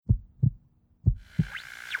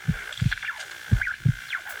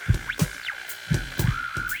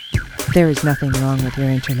There is nothing wrong with your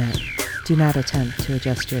internet. Do not attempt to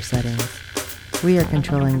adjust your settings. We are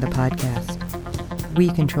controlling the podcast. We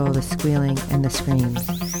control the squealing and the screams.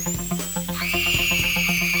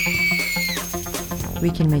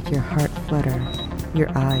 We can make your heart flutter, your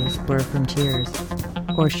eyes blur from tears,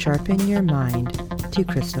 or sharpen your mind to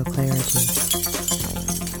crystal clarity.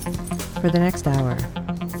 For the next hour,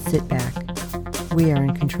 sit back. We are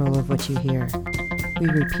in control of what you hear. We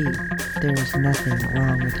repeat, there is nothing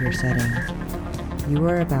wrong with your settings. You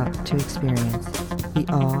are about to experience the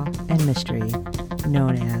awe and mystery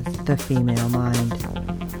known as the female mind.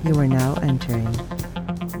 You are now entering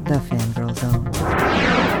the Fangirl Zone.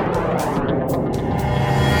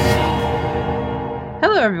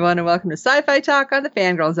 Hello, everyone, and welcome to Sci-Fi Talk on the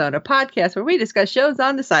Fangirl Zone, a podcast where we discuss shows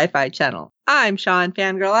on the Sci-Fi Channel. I'm Sean,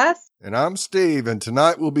 Fangirl S. And I'm Steve, and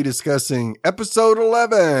tonight we'll be discussing episode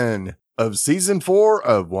 11 of season 4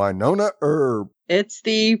 of Wynonna Earp. It's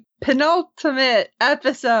the penultimate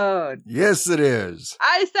episode. Yes, it is.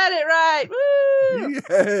 I said it right. Woo!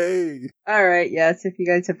 Yay! All right, yes, if you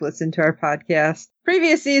guys have listened to our podcast,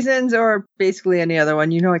 previous seasons, or basically any other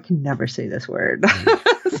one, you know I can never say this word.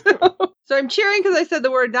 So I'm cheering because I said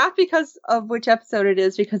the word, not because of which episode it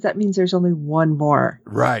is, because that means there's only one more.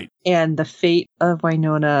 Right. And the fate of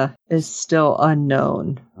Wynonna is still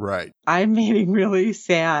unknown. Right. I'm getting really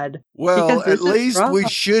sad. Well, at least we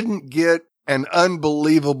shouldn't get an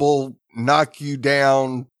unbelievable knock you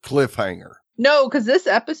down cliffhanger. No, because this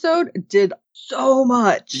episode did so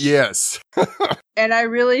much. Yes. And I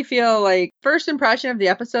really feel like first impression of the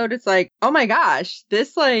episode, it's like, oh my gosh,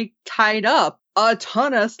 this like tied up a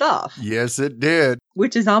ton of stuff. Yes, it did.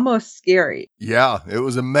 Which is almost scary. Yeah, it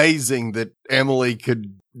was amazing that Emily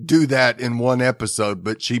could do that in one episode,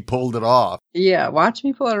 but she pulled it off. Yeah, watch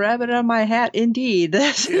me pull a rabbit out of my hat, indeed.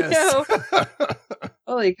 Yes. You know?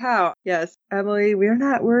 Holy cow. Yes, Emily, we're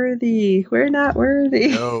not worthy. We're not worthy.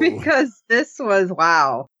 No. Because this was,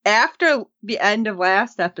 wow. After the end of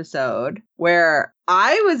last episode, where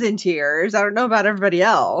I was in tears, I don't know about everybody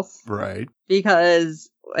else. Right. Because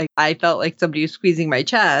like I felt like somebody was squeezing my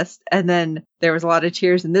chest, and then there was a lot of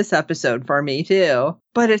tears in this episode for me too.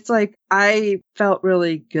 But it's like I felt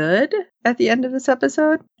really good at the end of this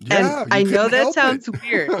episode. Yeah, and I know that sounds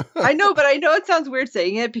weird. I know, but I know it sounds weird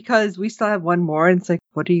saying it because we still have one more, and it's like,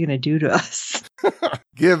 what are you going to do to us?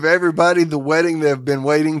 Give everybody the wedding they've been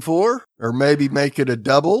waiting for, or maybe make it a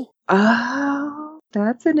double. Oh,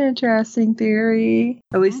 that's an interesting theory.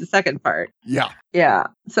 At least the second part. Yeah. Yeah.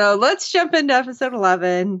 So let's jump into episode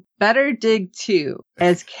 11, Better Dig 2.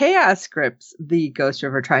 As Chaos grips the Ghost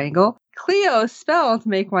River Triangle, Cleo's spell to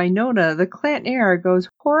make Wynonna the Clant heir goes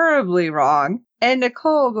horribly wrong, and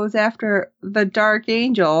Nicole goes after the Dark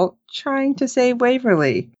Angel trying to save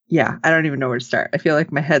Waverly. Yeah, I don't even know where to start. I feel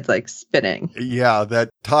like my head's like spinning. Yeah, that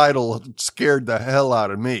title scared the hell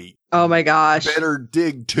out of me. Oh my gosh. Better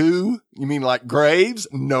Dig 2? You mean like graves?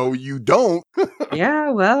 No, you don't.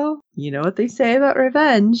 Yeah, well, you know what they say about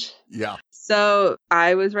revenge. Yeah. So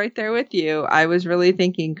I was right there with you. I was really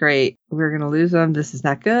thinking, great, we're going to lose them. This is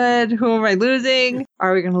not good. Who am I losing?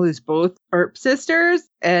 Are we going to lose both Earp sisters?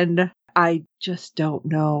 And I just don't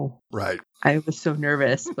know. Right. I was so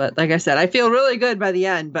nervous. But like I said, I feel really good by the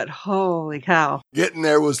end. But holy cow. Getting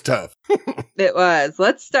there was tough. It was.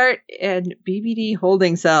 Let's start in BBD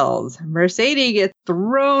holding cells. Mercedes gets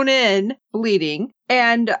thrown in, bleeding.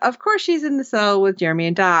 And of course, she's in the cell with Jeremy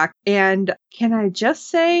and Doc. And can I just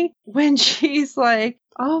say, when she's like,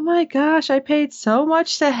 oh my gosh, I paid so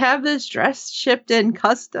much to have this dress shipped in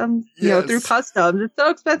customs, through customs. It's so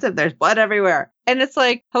expensive. There's blood everywhere. And it's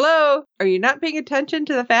like, hello, are you not paying attention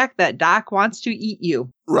to the fact that Doc wants to eat you?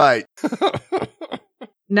 Right.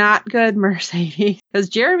 Not good, Mercedes. Because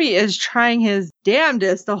Jeremy is trying his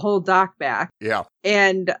damnedest to hold Doc back. Yeah.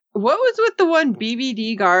 And what was with the one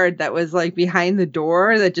BBD guard that was like behind the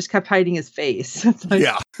door that just kept hiding his face? Like,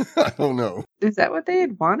 yeah. I don't know. Is that what they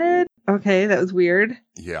had wanted? Okay, that was weird.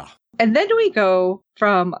 Yeah. And then we go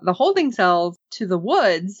from the holding cells to the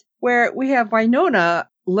woods where we have Wynonna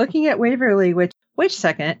looking at Waverly, which, wait a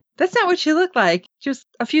second, that's not what she looked like just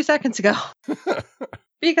a few seconds ago.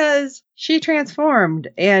 Because she transformed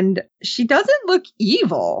and she doesn't look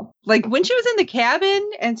evil. Like when she was in the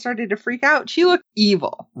cabin and started to freak out, she looked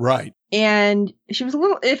evil. Right. And she was a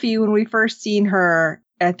little iffy when we first seen her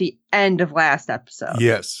at the end of last episode.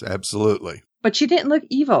 Yes, absolutely. But she didn't look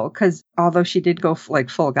evil because although she did go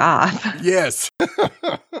like full goth. Yes.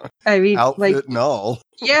 I mean, outfit like, and all.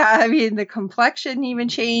 Yeah, I mean, the complexion even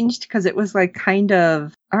changed because it was like kind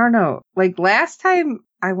of, I don't know, like last time,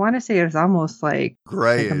 I want to say it was almost like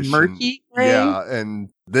grayish. Like a murky gray. Yeah,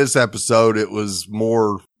 and this episode, it was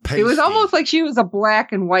more It was almost like she was a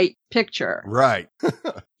black and white picture. Right.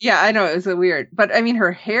 Yeah, I know. It was weird. But I mean,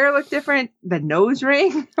 her hair looked different. The nose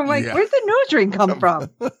ring. I'm like, where'd the nose ring come from?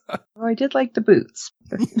 Oh, I did like the boots.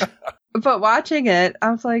 But watching it,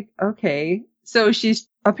 I was like, okay. So she's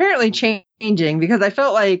apparently changing, because I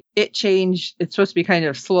felt like it changed. It's supposed to be kind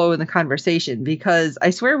of slow in the conversation, because I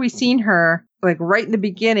swear we seen her like right in the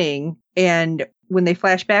beginning, and when they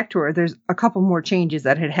flash back to her, there's a couple more changes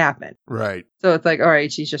that had happened. Right. So it's like, all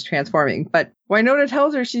right, she's just transforming. But Winona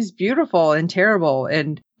tells her she's beautiful and terrible.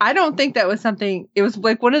 And I don't think that was something, it was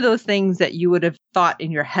like one of those things that you would have thought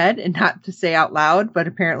in your head and not to say out loud, but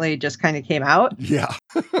apparently it just kind of came out. Yeah.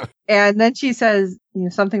 And then she says,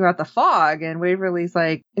 something about the fog, and Waverly's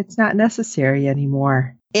like, it's not necessary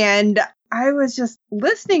anymore. And I was just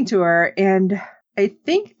listening to her, and I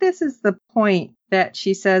think this is the point that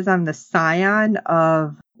she says I'm the scion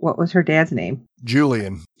of, what was her dad's name?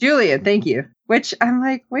 Julian, thank you. Which I'm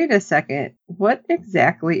like, wait a second, what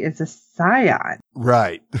exactly is a scion?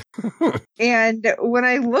 Right. And when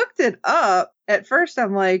I looked it up, at first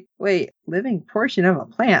I'm like, wait, living portion of a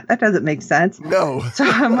plant? That doesn't make sense. No. So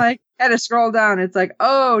I'm like, had to scroll down. It's like,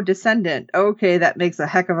 oh, descendant. Okay, that makes a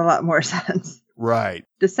heck of a lot more sense. Right.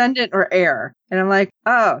 Descendant or heir. And I'm like,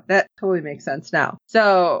 oh, that totally makes sense now.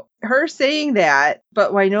 So her saying that,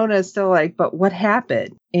 but Winona is still like, but what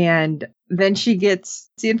happened? And then she gets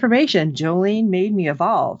the information. Jolene made me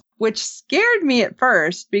evolve, which scared me at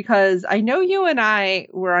first, because I know you and I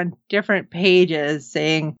were on different pages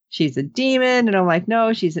saying she's a demon. And I'm like,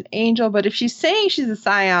 no, she's an angel. But if she's saying she's a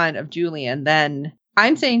scion of Julian, then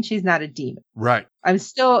I'm saying she's not a demon. Right. I'm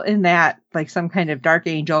still in that, like some kind of dark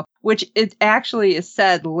angel, which it actually is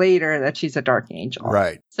said later that she's a dark angel.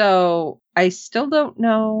 Right. So I still don't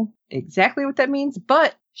know exactly what that means,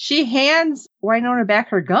 but she hands Winona back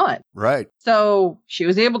her gun. Right. So she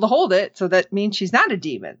was able to hold it. So that means she's not a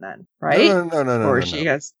demon then, right? No. Or she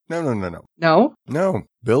has. No. No? No.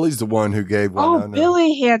 Billy's the one who gave Winona. Oh,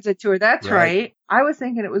 Billy hands it to her. That's right. I was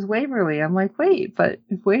thinking it was Waverly. I'm like, wait, but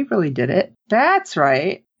if Waverly did it, that's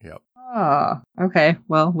right. Yep. Oh, okay.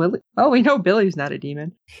 Well, we know Billy's not a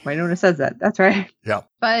demon. Winona says that. That's right. Yeah.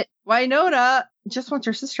 But Winona just wants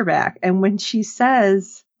her sister back. And when she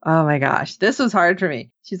says, oh my gosh, this was hard for me.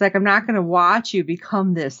 She's like, I'm not going to watch you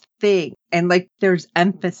become this thing. And like, there's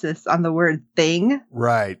emphasis on the word thing.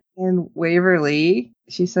 Right. And Waverly,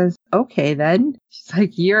 she says, okay, then. She's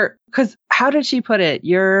like, because how did she put it?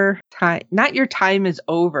 Your time, not your time is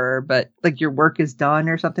over, but like your work is done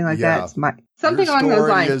or something like that. It's something along those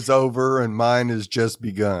lines. Your story is over and mine has just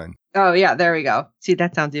begun. Oh, yeah, there we go. See,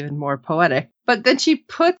 that sounds even more poetic. But then she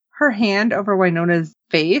puts her hand over Winona's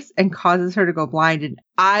face and causes her to go blind. And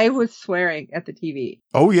I was swearing at the TV.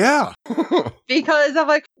 Oh, yeah. Because I'm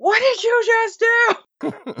like, what did you just do?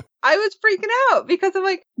 I was freaking out because I'm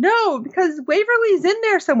like, no, because Waverly's in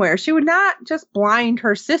there somewhere. She would not just blind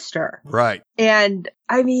her sister. Right. And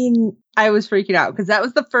I mean, I was freaking out because that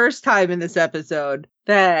was the first time in this episode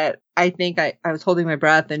that I think I was holding my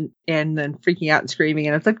breath and then freaking out and screaming.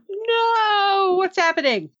 And I was like, no, what's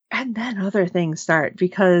happening? And then other things start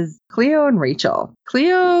because Cleo and Rachel.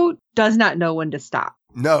 Cleo does not know when to stop.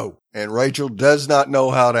 No. And Rachel does not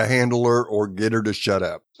know how to handle her or get her to shut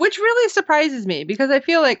up. Which really surprises me because I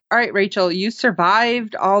feel like, all right, Rachel, you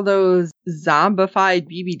survived all those zombified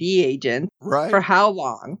BBD agents. Right. For how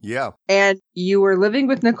long? Yeah. And you were living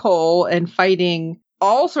with Nicole and fighting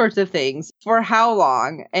all sorts of things for how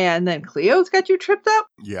long? And then Cleo's got you tripped up?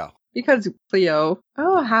 Yeah. Because Cleo,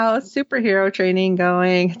 how's superhero training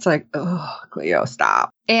going? It's like, oh, Cleo,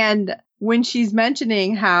 stop. And when she's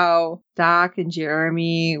mentioning how Doc and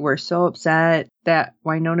Jeremy were so upset that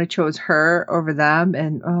Winona chose her over them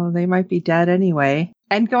and, they might be dead anyway.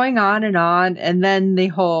 And going on. And then the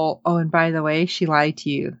whole, and by the way, she lied to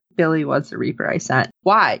you. Billy was the Reaper I sent.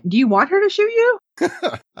 Why? Do you want her to shoot you?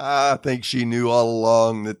 I think she knew all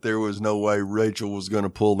along that there was no way Rachel was going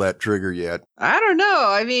to pull that trigger yet. I don't know.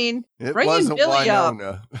 I mean, it bringing wasn't Billy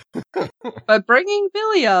Winona. But bringing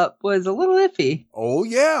Billy up was a little iffy. Oh,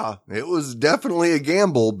 yeah. It was definitely a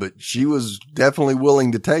gamble, but she was definitely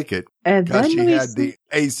willing to take it. And because then she had the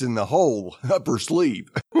ace in the hole up her sleeve.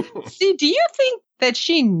 See, do you think that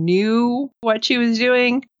she knew what she was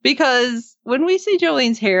doing? Because when we see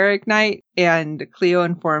Jolene's hair ignite and Cleo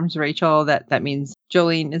informs Rachel that means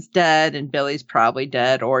Jolene is dead and Billy's probably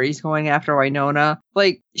dead or he's going after Winona,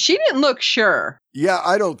 like, she didn't look sure. Yeah,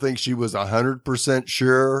 I don't think she was 100%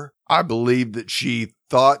 sure. I believe that she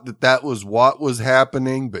thought that was what was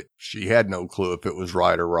happening, but she had no clue if it was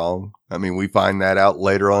right or wrong. I mean, we find that out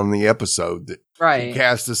later on in the episode that she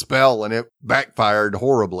cast a spell and it backfired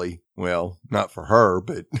horribly Well, not for her,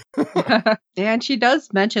 but And she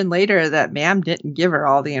does mention later that Ma'am didn't give her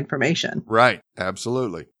all the information. right.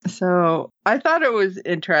 Absolutely. So I thought it was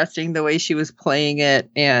interesting the way she was playing it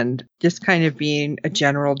and just kind of being a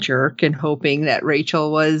general jerk and hoping that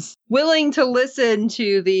Rachel was willing to listen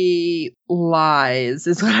to the lies,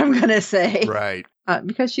 is what I'm going to say. Right.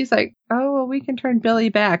 Because she's like, oh, well, we can turn Billy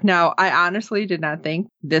back. Now, I honestly did not think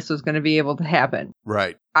this was going to be able to happen.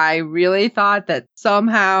 Right. I really thought that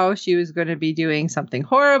somehow she was going to be doing something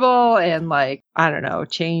horrible and like, I don't know,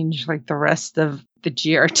 change like the rest of the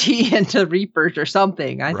GRT into Reapers or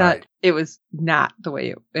something. I thought it was not the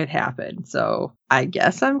way it happened. So I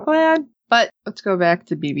guess I'm glad. But let's go back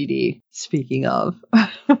to BBD. Speaking of.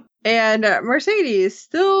 And Mercedes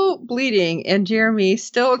still bleeding and Jeremy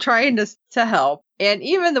still trying to help. And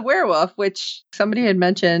even the werewolf, which somebody had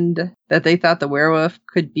mentioned that they thought the werewolf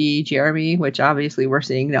could be Jeremy, which obviously we're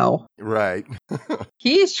seeing no. Right.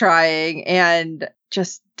 He's trying, and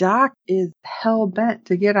just Doc is hell bent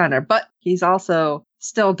to get on her, but he's also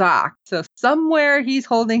still Doc. So somewhere he's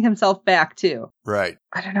holding himself back too. Right.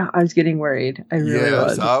 I don't know. I was getting worried. I really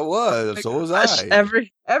was. Yes, I was. So was I.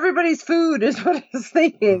 Everybody's food is what I was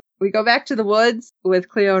thinking. We go back to the woods with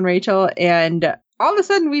Cleo and Rachel, and all of a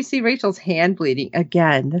sudden we see Rachel's hand bleeding.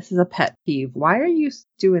 Again, this is a pet peeve. Why are you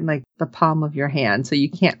doing like the palm of your hand so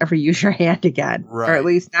you can't ever use your hand again? Right. Or at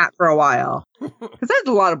least not for a while. Because that's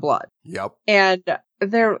a lot of blood. Yep. And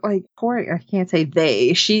they're like pouring, I can't say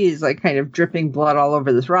they, she's like kind of dripping blood all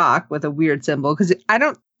over this rock with a weird symbol. Because I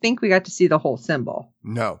don't think we got to see the whole symbol.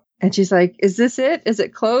 No. And she's like, is this it? Is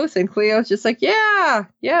it close? And Cleo's just like, yeah,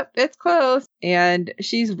 yep, it's close. And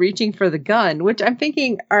she's reaching for the gun, which I'm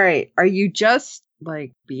thinking, all right, are you just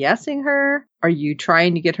like BSing her? Are you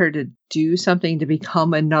trying to get her to do something to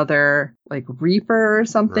become another like Reaper or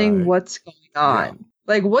something? Right. What's going on? Yeah.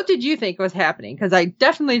 Like, what did you think was happening? Because I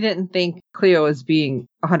definitely didn't think Cleo was being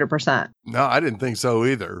 100%. No, I didn't think so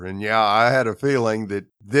either. And yeah, I had a feeling that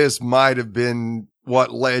this might have been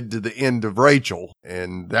what led to the end of Rachel.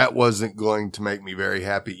 And that wasn't going to make me very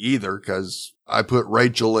happy either, because I put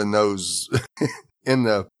Rachel in those, in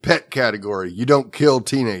the pet category. You don't kill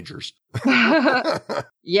teenagers.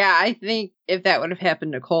 Yeah, I think if that would have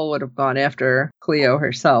happened, Nicole would have gone after Cleo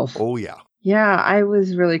herself. Oh, yeah. Yeah, I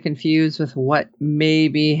was really confused with what may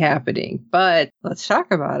be happening, but let's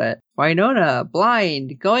talk about it. Winona,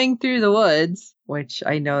 blind, going through the woods, which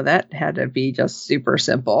I know that had to be just super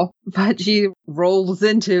simple, but she rolls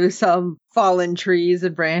into some fallen trees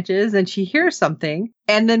and branches and she hears something.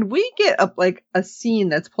 And then we get a scene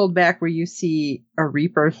that's pulled back where you see a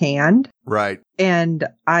Reaper hand. Right. And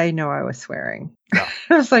I know I was swearing. Yeah.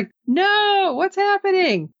 I was like, no, what's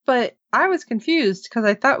happening? But I was confused because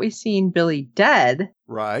I thought we seen Billy dead.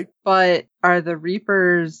 Right. But are the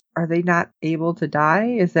Reapers, are they not able to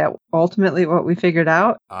die? Is that ultimately what we figured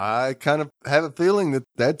out? I kind of have a feeling that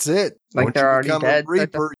that's it. Like Once they're you already become dead, a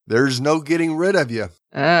Reaper, there's no getting rid of you.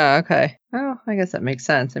 Oh, okay. Oh, I guess that makes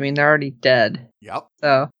sense. I mean, they're already dead. Yep.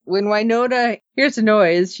 So when Winona hears a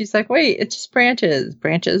noise, she's like, wait, it's just branches.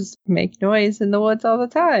 Branches make noise in the woods all the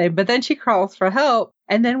time. But then she calls for help.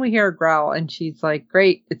 And then we hear a growl and she's like,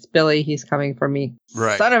 great, it's Billy. He's coming for me.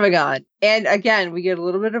 Right. Son of a gun. And again, we get a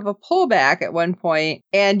little bit of a pullback at one point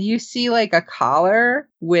and you see like a collar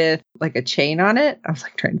with like a chain on it. I was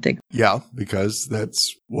like trying to think. Yeah, because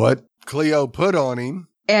that's what Cleo put on him.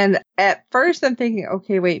 And at first I'm thinking,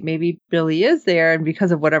 okay, wait, maybe Billy is there. And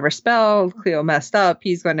because of whatever spell Cleo messed up,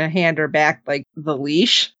 he's going to hand her back like the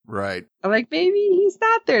leash. Right. I'm like, maybe he's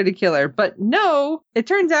not there to kill her. But no, it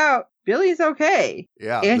turns out Billy's okay.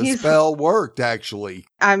 Yeah, and the spell worked, actually.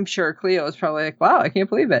 I'm sure Cleo was probably like, wow, I can't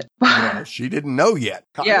believe it. Yeah, she didn't know yet.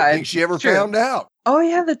 I Yeah, don't think she ever found out. Oh,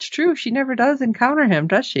 yeah, that's true. She never does encounter him,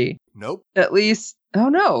 does she? Nope. At least, oh,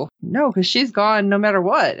 no, because she's gone no matter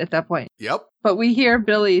what at that point. Yep. But we hear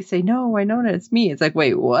Billy say, no, Winona, it's me. It's like,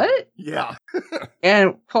 wait, what? Yeah.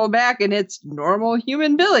 And pull back and it's normal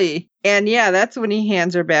human Billy. And yeah, that's when he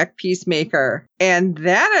hands her back Peacemaker. And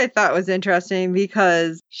that I thought was interesting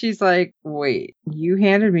because she's like, wait, you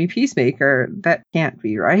handed me Peacemaker? That can't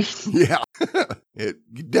be right. Yeah. It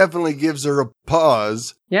definitely gives her a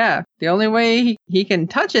pause. Yeah. The only way he can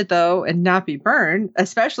touch it, though, and not be burned,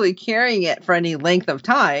 especially carrying it for any length of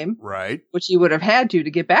time, Right. which he would have had to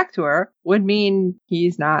get back to her, would mean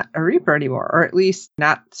he's not a Reaper anymore, or at least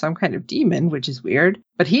not some kind of demon, which is weird.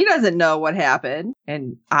 But he doesn't know what happened.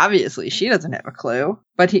 And obviously she doesn't have a clue.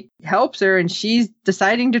 But he helps her and she's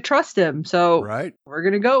deciding to trust him. So Right. we're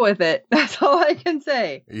going to go with it. That's all I can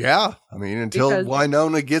say. Yeah. I mean, until Because-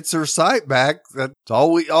 Winona gets her sight back, that's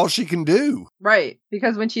all she can do. Right.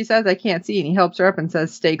 Because when she says, I can't see, and he helps her up and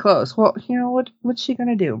says, stay close. Well, what's she going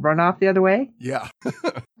to do? Run off the other way? Yeah.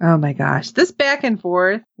 Oh my gosh. This back and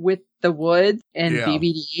forth with the woods and Yeah.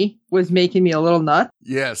 BBD was making me a little nuts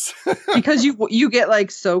Yes. because you get like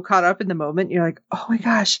so caught up in the moment. You're like, oh my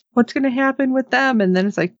gosh, what's going to happen with them? And then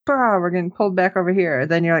it's like, we're getting pulled back over here.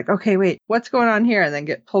 Then you're like, okay, wait, what's going on here? And then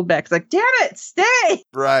get pulled back. It's like, damn it, stay.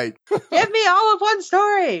 Right. Give me all of one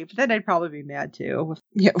story. But then I'd probably be mad too.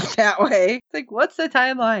 That way. It's like, what's the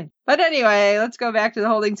timeline? But anyway, let's go back to the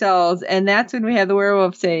holding cells. And that's when we have the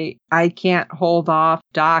werewolf say, I can't hold off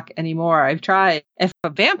Doc anymore. I've tried. If a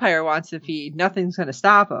vampire wants to feed, nothing's going to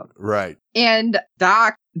stop him. Right. And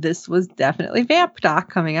Doc, this was definitely Vamp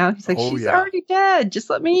Doc coming out. He's like, Oh, she's yeah. already dead. Just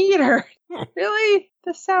let me eat her. Really?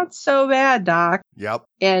 This sounds so bad, Doc. Yep.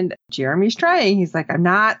 And Jeremy's trying. He's like, I'm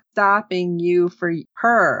not stopping you for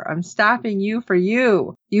her. I'm stopping you for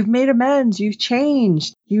you. You've made amends. You've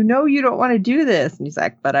changed. You know you don't want to do this. And he's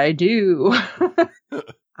like, but I do.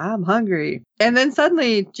 I'm hungry. And then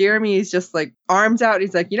suddenly Jeremy is just like arms out.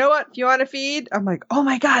 He's like, you know what? If you want to feed, I'm like, oh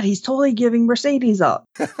my God, he's totally giving Mercedes up.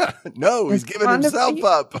 No, he's It's giving fun to himself feed.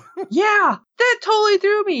 up. Yeah, that totally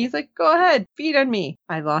threw me. He's like, go ahead, feed on me.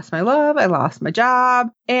 I lost my love. I lost my job.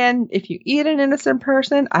 And if you eat an innocent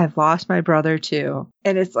person, I've lost my brother too.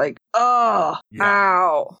 And it's like, oh, Yeah.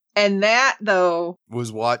 ow. And that though,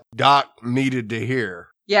 Was what Doc needed to hear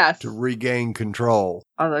yes. to regain control.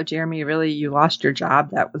 Although Jeremy, really, you lost your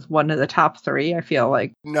job. That was one of the top 3, I feel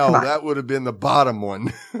like. No, Come on. that would have been the bottom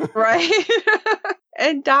one. Right?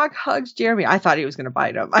 And Doc hugs Jeremy. I thought he was going to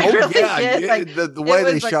bite him. I really did. Yeah, Like, the way it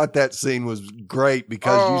they was like- shot that scene was great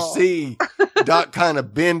because Oh. you see Doc kind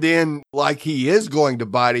of bend in like he is going to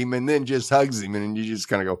bite him and then just hugs him and you just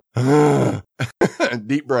kind of go,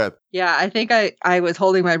 deep breath. yeah, I think I was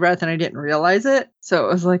holding my breath and I didn't realize it. So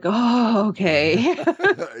it was like, oh, okay.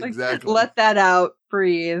 Like, Exactly. let that out,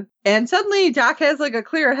 breathe. And suddenly Doc has like a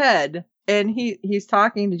clear head. And he's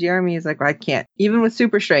talking to Jeremy. He's like, I can't, even with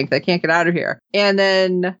super strength, I can't get out of here. And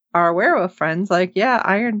then our werewolf friend's like, yeah,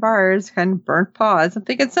 iron bars, kind of burnt paws. I'm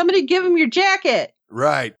thinking, somebody give him your jacket.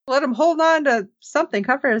 Right. Let him hold on to something,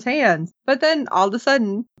 cover his hands. But then all of a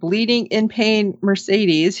sudden, bleeding in pain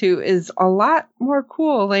Mercedes, who is a lot more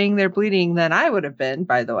cool laying there bleeding than I would have been,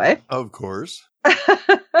 by the way. Of course.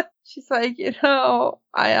 She's like,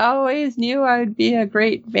 I always knew I'd be a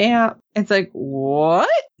great vamp. It's like, what?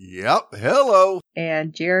 Yep. Hello.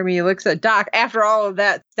 And Jeremy looks at Doc after all of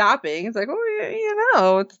that stopping. It's like,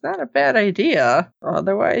 oh, it's not a bad idea.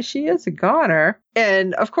 Otherwise, she is a goner.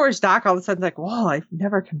 And of course, Doc all of a sudden like, well, I've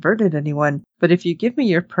never converted anyone. But if you give me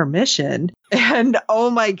your permission, and oh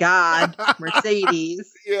my God, Mercedes.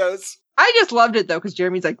 Yes. I just loved it though, because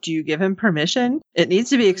Jeremy's like, do you give him permission? It needs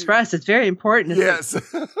to be expressed. It's very important. It's like,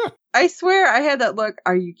 Yes. I swear I had that look,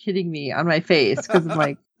 are you kidding me, on my face? Because I'm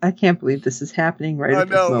like, I can't believe this is happening right I at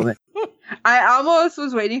this know. moment. I almost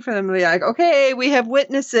was waiting for them to be like, okay, we have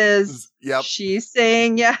witnesses. Yep. She's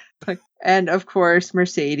saying, yeah. And of course,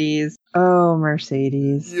 Mercedes. Oh,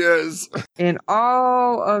 Mercedes. Yes. In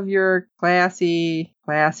all of your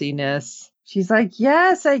classiness. She's like,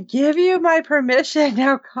 yes, I give you my permission.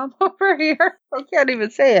 Now come over here. I can't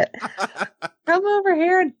even say it. Come over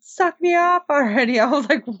here and suck me off already. I was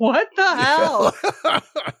like, what the hell?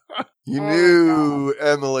 You Oh, knew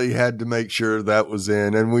Emily had to make sure that was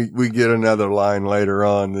in, and we get another line later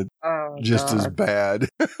on that Oh, just as God. bad.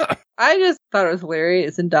 I just thought it was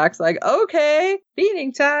hilarious. And Doc's like, okay,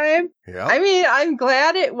 feeding time. Yeah. I mean, I'm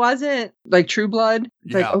glad it wasn't like True Blood.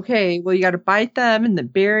 It's Yeah. like, okay, well, you got to bite them and then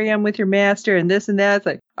bury them with your master and this and that. It's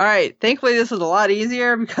like, all right, thankfully this is a lot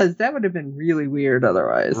easier because that would have been really weird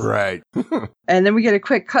otherwise. Right. And then we get a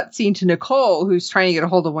quick cutscene to Nicole, who's trying to get a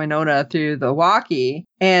hold of Winona through the walkie,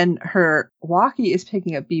 and her walkie is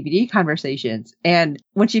picking up BBD conversations. And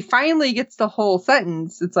when she finally gets the whole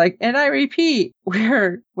sentence, it's like, and I repeat,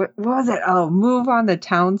 what was it? Oh, move on the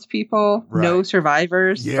townspeople, no Right.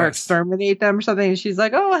 survivors, or Yes. exterminate them or something. And she's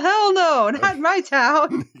like, oh, hell no, not in my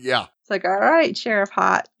town. Yeah. It's like, all right, Sheriff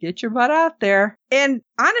Hot, get your butt out there. And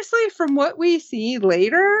honestly, from what we see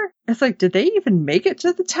later, it's like, did they even make it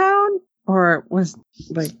to the town? Or was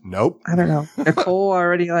like, Nope. I don't know, Nicole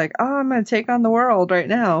already like, oh, I'm going to take on the world right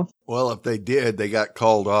now. Well, if they did, they got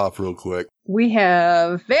called off real quick. we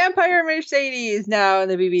have Vampire Mercedes now in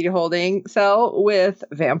the BBD holding cell with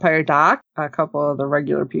Vampire Doc, a couple of the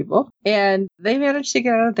regular people, and they managed to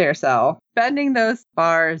get out of their cell, bending those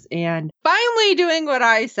bars and finally doing what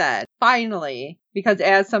I said. Finally. Because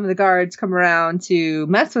as some of the guards come around to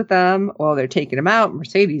mess with them while they're taking them out,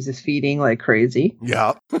 Mercedes is feeding like crazy.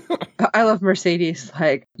 Yeah. I love Mercedes.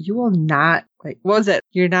 Like, you will not, like, what was it?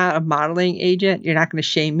 You're not a modeling agent. You're not going to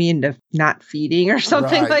shame me into not feeding or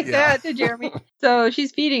something that to Jeremy. So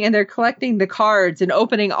she's feeding and they're collecting the cards and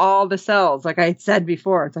opening all the cells. Like I said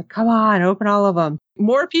before, it's like, come on, open all of them.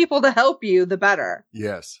 More people to help you, the better.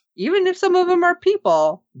 Yes. Even if some of them are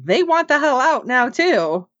people, they want the hell out now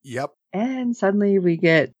too. Yep. And suddenly we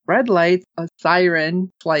get red lights, a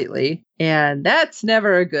siren slightly, and that's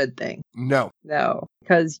never a good thing. No,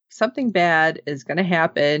 because something bad is going to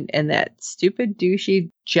happen, and that stupid douchey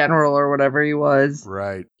general or whatever he was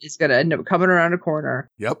is going to end up coming around a corner.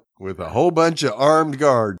 Yep, with a whole bunch of armed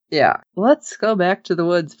guards. Yeah. Let's go back to the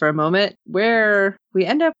woods for a moment, where we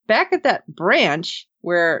end up back at that branch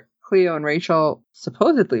where Cleo and Rachel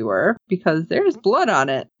supposedly were, because there's blood on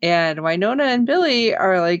it. And Wynonna and Billy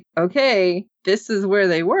are like, okay, this is where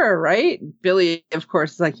they were, right? Billy, of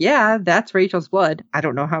course, is like, yeah, that's Rachel's blood. I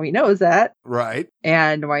don't know how he knows that. Right.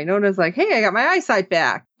 And Wynonna's like, hey, I got my eyesight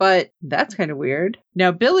back. But that's kind of weird.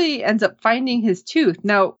 Now, Billy ends up finding his tooth.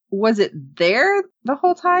 Now, was it there the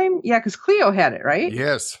whole time? Yeah, because Cleo had it, right?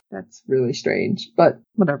 Yes. That's really strange, but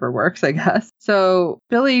whatever works, I guess. So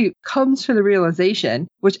Billy comes to the realization,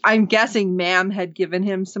 which I'm guessing Ma'am had given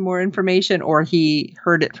him some more information, or he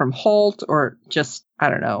heard it from Holt, or just, I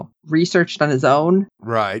don't know, researched on his own.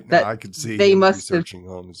 Right. That I could see they him must researching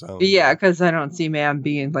on his own. Yeah, because I don't see Ma'am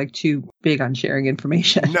being like too big on sharing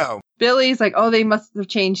information. No. Billy's like, oh, they must have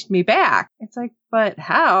changed me back. It's like, but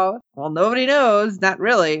how? Well, nobody knows. Not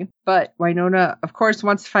really. But Wynonna, of course,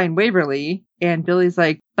 wants to find Waverly. And Billy's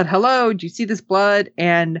like, but hello, do you see this blood?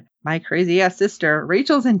 And my crazy ass sister,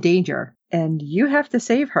 Rachel's in danger. And you have to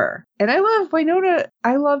save her. And I love Wynonna.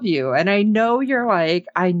 I love you. And I know you're like,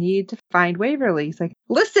 I need to find Waverly. He's like,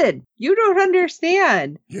 listen, you don't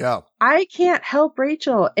understand. Yeah. I can't help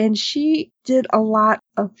Rachel. And she did a lot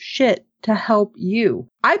of shit to help you.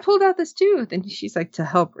 I pulled out this tooth. And she's like, to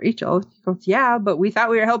help Rachel? He goes, yeah, but we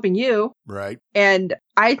thought we were helping you. Right. And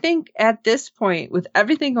I think at this point, with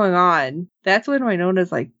everything going on, that's when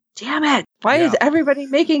Wynonna's like, damn it. Why is everybody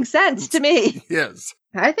making sense to me? Yes.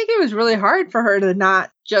 I think it was really hard for her to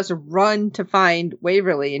not just run to find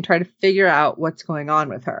Waverly and try to figure out what's going on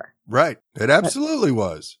with her. Right. It absolutely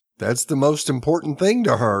was. That's the most important thing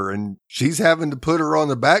to her. And she's having to put her on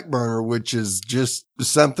the back burner, which is just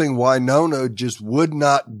something Wynonna just would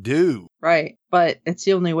not do. Right. But it's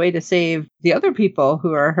the only way to save the other people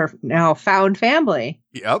who are her now found family.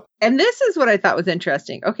 Yep. And this is what I thought was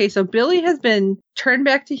interesting. Okay, so Billy has been turned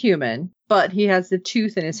back to human, but he has the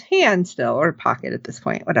tooth in his hand still, or pocket at this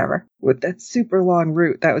point, whatever, with that super long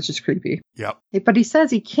root. That was just creepy. Yep. But he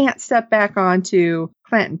says he can't step back onto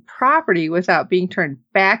Clanton property without being turned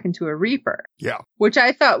back into a Reaper. Yeah. Which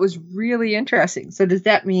I thought was really interesting. So does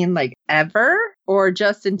that mean like ever, or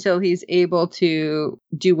just until he's able to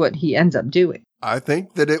do what he ends up doing? I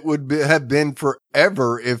think that it would have been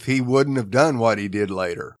forever if he wouldn't have done what he did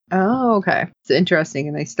later. Oh, okay. It's interesting,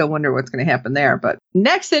 and I still wonder what's going to happen there. But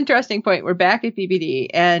next interesting point, we're back at BBD,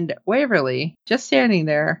 and Waverly just standing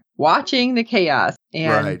there watching the chaos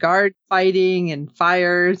and guard fighting and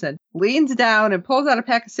fires, and leans down and pulls out a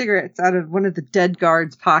pack of cigarettes out of one of the dead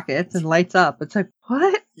guards' pockets and lights up. It's like,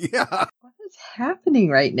 what? Yeah. What is happening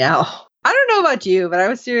right now? I don't know about you, but I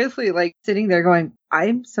was seriously like sitting there going,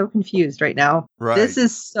 I'm so confused right now. Right. This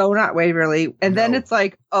is so not Waverly. And then it's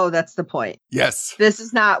like, oh, that's the point. Yes. This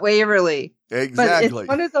is not Waverly. Exactly. But it's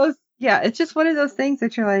one of those, it's just one of those things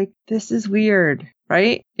that you're like, this is weird,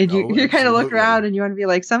 right? And you kind of look around and you want to be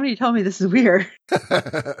like, somebody tell me this is weird.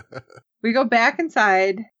 We go back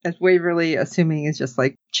inside as Waverly, assuming is just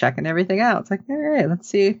like checking everything out. It's like, all right, let's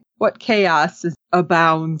see what chaos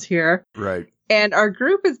abounds here. Right. And our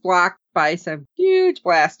group is blocked by some huge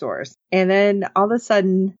blast doors. And then all of a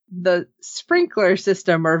sudden, the sprinkler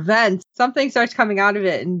system or vents, something starts coming out of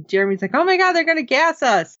it. And Jeremy's like, oh my God, they're going to gas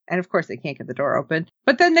us. And of course, they can't get the door open.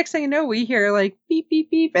 But then next thing you know, we hear like beep,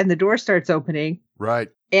 beep, beep. And the door starts opening. Right.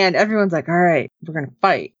 And everyone's like, all right, we're going to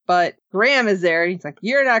fight. But Graham is there. And he's like,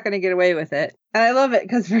 you're not going to get away with it. And I love it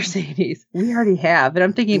because Mercedes, we already have. And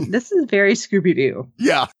I'm thinking, this is very Scooby-Doo.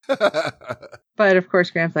 Yeah. But of course,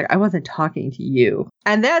 Graham's like, I wasn't talking to you.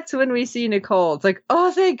 And that's when we see Nicole. It's like,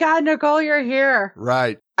 oh, thank God, Nicole, you're here.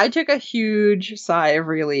 Right. I took a huge sigh of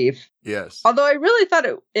relief. Yes. Although I really thought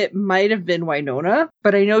it might have been Winona,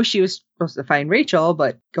 but I know she was supposed to find Rachel,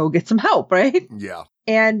 but go get some help, right? Yeah.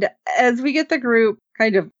 And as we get the group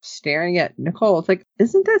kind of staring at Nicole, it's like,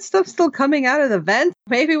 isn't that stuff still coming out of the vents?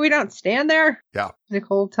 Maybe we don't stand there? Yeah.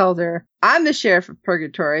 Nicole tells her, I'm the sheriff of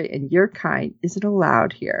Purgatory and your kind isn't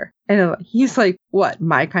allowed here. And he's like, what,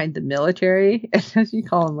 my kind, the military? And does she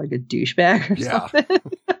call him like a douchebag or something?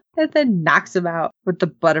 And then knocks him out with the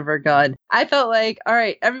butt of her gun. I felt like, all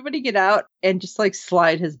right, everybody get out and just like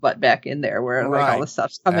slide his butt back in there where like all the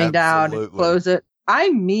stuff's coming down and close it.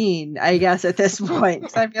 I'm mean, I guess, at this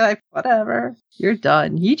point. So I'd be like, whatever, you're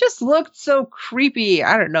done. He just looked so creepy.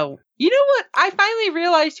 I don't know. You know what? I finally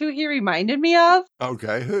realized who he reminded me of.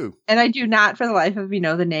 Okay, who? And I do not for the life of me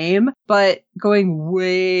know the name, but going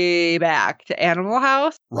way back to Animal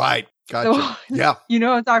House. Right. Gotcha. Yeah. You know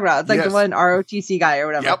what I'm talking about. It's like the one ROTC guy or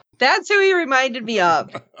whatever. Yep. That's who he reminded me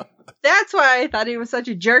of. That's why I thought he was such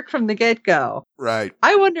a jerk from the get-go. Right.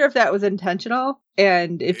 I wonder if that was intentional.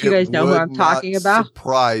 And if you guys know who I'm talking about.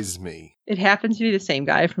 Surprise me. It happens to be the same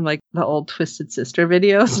guy from like the old Twisted Sister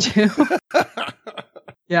videos too.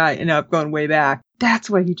 Yeah, I know, I'm going way back. That's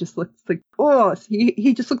why he just looks like,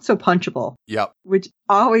 he just looks so punchable. Yep. Which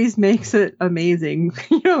always makes it amazing.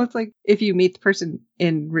 You know, it's like if you meet the person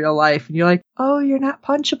in real life and you're like, oh, you're not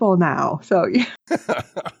punchable now. So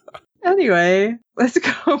anyway, let's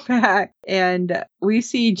go back. And we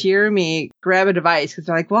see Jeremy grab a device because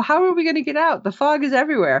they're like, well, how are we going to get out? The fog is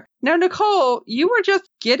everywhere. Now, Nicole, you were just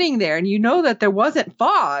getting there and you know that there wasn't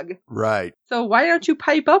fog. Right. So why don't you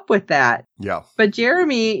pipe up with that? Yeah. But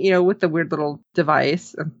Jeremy, you know, with the weird little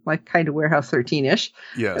device, like kind of Warehouse 13-ish.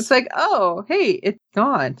 Yes. It's like, oh, hey, it's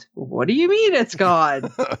gone. What do you mean it's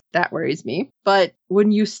gone? That worries me. But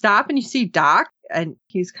when you stop and you see Doc and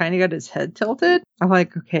he's kind of got his head tilted, I'm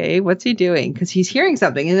like, okay, what's he doing? Because he's hearing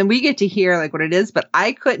something. And then we get to hear like what it is, but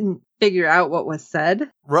I couldn't figure out what was said.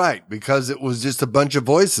 Right, because it was just a bunch of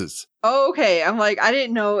voices. Okay, I'm like, I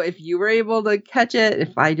didn't know if you were able to catch it,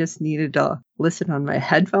 if I just needed to listen on my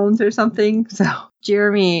headphones or something. So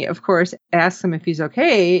Jeremy, of course, asks him if he's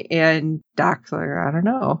okay, and Doc's like, I don't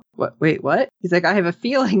know. Wait, what? He's like, I have a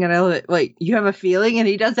feeling, and I like, you have a feeling? And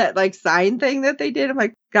he does that like sign thing that they did. I'm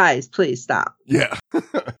like, guys, please stop. Yeah.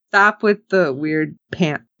 Stop with the weird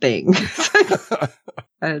pant thing.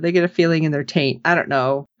 They get a feeling in their taint. I don't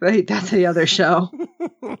know. Right? That's the other show.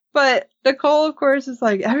 But Nicole, of course, is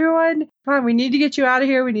like, everyone, come on, we need to get you out of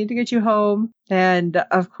here. We need to get you home. And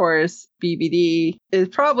of course, BBD is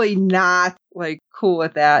probably not like cool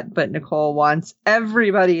with that, but Nicole wants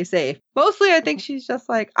everybody safe. Mostly, I think she's just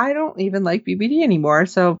like, I don't even like BBD anymore.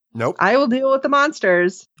 So nope. I will deal with the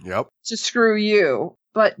monsters. Yep. Just screw you.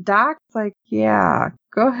 But Doc's like, yeah,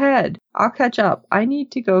 go ahead. I'll catch up. I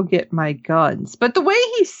need to go get my guns. But the way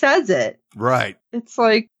he says it, right. It's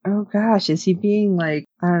like, oh gosh, is he being like,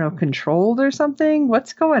 I don't know, controlled or something?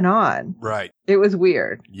 What's going on? Right. It was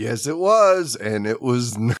weird. Yes, it was. And it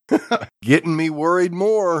was getting me worried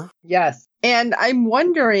more. Yes. And I'm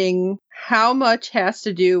wondering how much has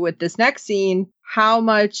to do with this next scene. How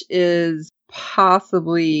much is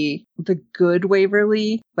possibly the good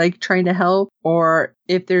Waverly, like trying to help, or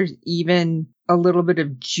if there's even a little bit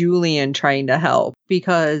of Julian trying to help,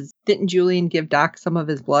 because didn't Julian give Doc some of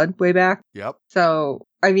his blood way back? Yep. So,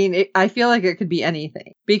 I mean, I feel like it could be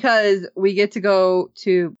anything, because we get to go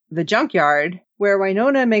to the junkyard where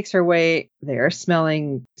Winona makes her way there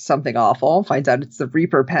smelling something awful, finds out it's the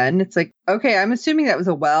Reaper pen. It's like, okay, I'm assuming that was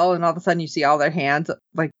a well, and all of a sudden you see all their hands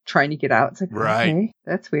like trying to get out. It's like, right. Okay,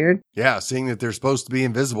 that's weird. Yeah, seeing that they're supposed to be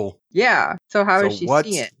invisible. Yeah. So how is she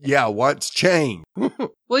seeing it? Yeah, what's changed?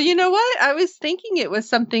 Well, you know what? I was thinking it was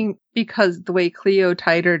something because the way Cleo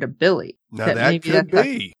tied her to Billy. Now that could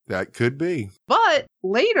be. That could be. But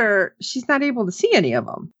later, she's not able to see any of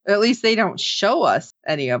them. At least they don't show us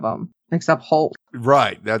any of them, except Holt.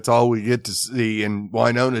 Right. That's all we get to see. And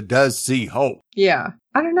Winona does see Holt. Yeah.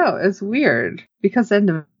 I don't know. It's weird. Because in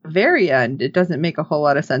the very end, it doesn't make a whole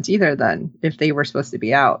lot of sense either then, if they were supposed to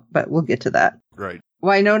be out. But we'll get to that. Right.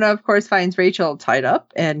 Winona, of course, finds Rachel tied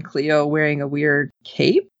up and Cleo wearing a weird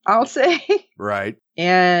cape, I'll say. Right.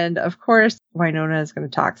 And of course, Winona is going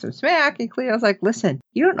to talk some smack. And Cleo's like, listen,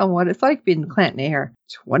 you don't know what it's like being in Clanton Air.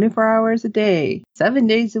 24 hours a day, 7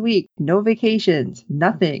 days a week, no vacations,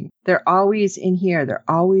 nothing. They're always in here. They're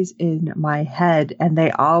always in my head. And they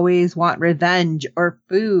always want revenge or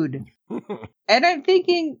food. And I'm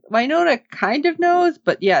thinking Winona kind of knows,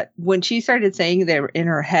 but yet when she started saying they were in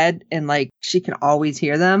her head and like she can always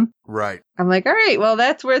hear them. Right. I'm like, all right, well,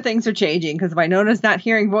 that's where things are changing because Winona's not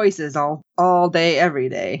hearing voices all day, every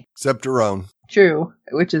day. Except her own. True,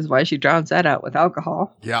 which is why she drowns that out with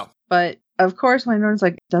alcohol. Yeah. But of course, Wynona's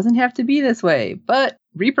like, doesn't have to be this way. But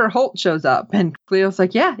Reaper Holt shows up and Cleo's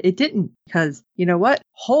like, yeah, it didn't. Because you know what?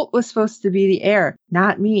 Holt was supposed to be the heir,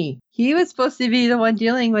 not me. He was supposed to be the one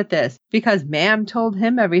dealing with this because Ma'am told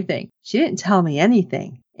him everything. She didn't tell me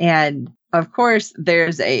anything. And of course,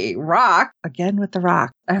 there's a rock, again with the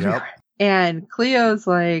rock everywhere. Yep. And Cleo's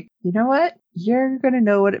like, you know what? You're going to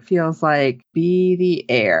know what it feels like. Be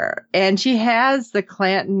the heir. And she has the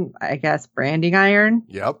Clanton, I guess, branding iron.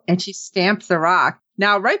 Yep. And she stamps the rock.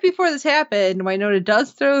 Now, right before this happened, Winona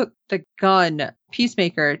does throw the gun,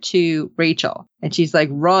 Peacemaker, to Rachel. And she's like,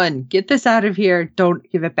 run, get this out of here. Don't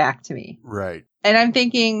give it back to me. Right. And I'm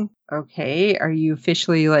thinking, okay, are you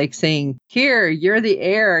officially like saying, here, you're the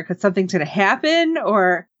heir because something's going to happen?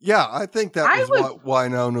 Or yeah, I think that was what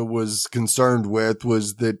Winona was concerned with,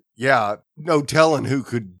 was that, yeah, no telling who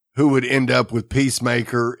would end up with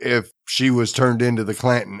Peacemaker if she was turned into the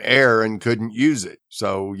Clanton heir and couldn't use it.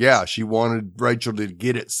 So yeah, she wanted Rachel to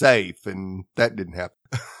get it safe, and that didn't happen.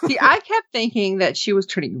 See, I kept thinking that she was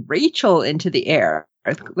turning Rachel into the heir.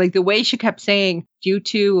 Like the way she kept saying, you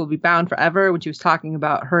two will be bound forever when she was talking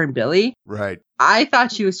about her and Billy. Right. I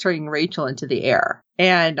thought she was turning Rachel into the heir.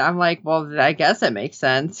 And I'm like, well, I guess it makes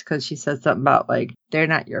sense because she said something about like, they're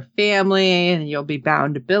not your family and you'll be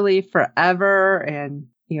bound to Billy forever. And,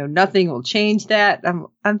 you know, nothing will change that.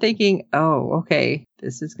 I'm thinking, oh, okay,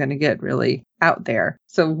 this is going to get really out there.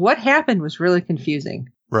 So what happened was really confusing.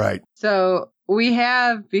 Right. So we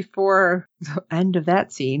have before the end of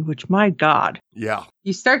that scene, which my God. Yeah.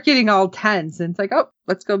 You start getting all tense and it's like, oh,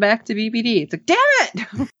 let's go back to BBD. It's like, damn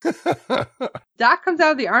it. Doc comes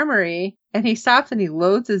out of the armory and he stops and he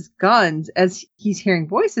loads his guns as he's hearing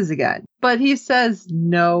voices again. But he says,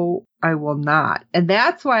 no, I will not. And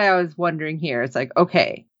that's why I was wondering here. It's like,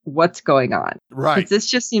 okay, what's going on? Right. This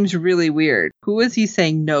just seems really weird. Who is he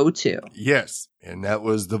saying no to? Yes. And that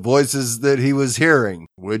was the voices that he was hearing,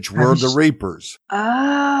 which were the Reapers.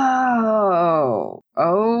 Oh,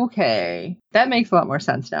 okay. That makes a lot more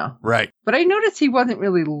sense now. Right. But I noticed he wasn't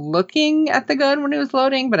really looking at the gun when he was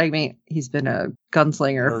loading, but I mean, he's been a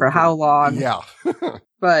gunslinger for how long? Yeah.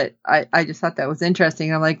 But I just thought that was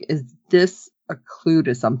interesting. I'm like, is this a clue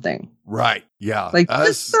to something? Right. Yeah. Like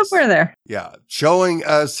just somewhere there. Yeah. Showing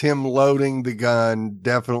us him loading the gun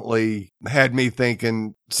definitely had me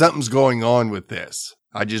thinking something's going on with this.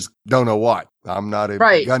 I just don't know what. I'm not a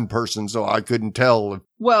gun person, so I couldn't tell.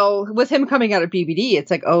 Well, with him coming out of BBD,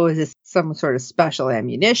 it's like, oh, is this some sort of special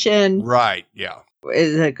ammunition? Right. Yeah.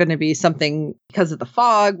 Is it going to be something because of the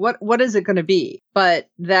fog? What is it going to be? But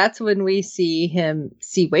that's when we see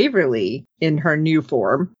Waverly in her new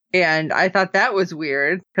form. And I thought that was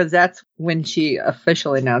weird because that's when she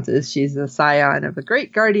officially announces she's the scion of the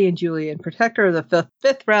great guardian Julian, protector of the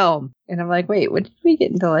fifth realm. And I'm like, wait, when did we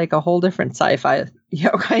get into like a whole different sci-fi,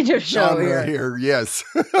 kind of show here? Yes.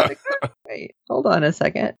 Like, wait, hold on a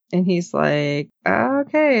second. And he's like,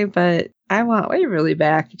 okay, but I want Waverly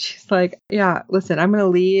back. And she's like, yeah, listen, I'm going to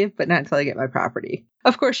leave, but not until I get my property.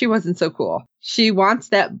 Of course, she wasn't so cool. She wants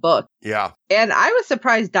that book. Yeah. And I was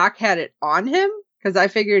surprised Doc had it on him. Because I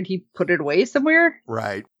figured he put it away somewhere.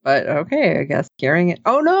 Right. But okay, I guess carrying it.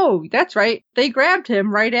 Oh, no, that's right. They grabbed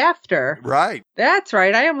him right after. Right. That's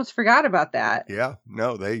right. I almost forgot about that. Yeah.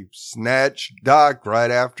 No, they snatched Doc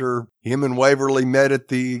right after him and Waverly met at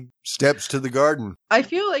the steps to the garden. I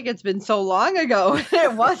feel like it's been so long ago.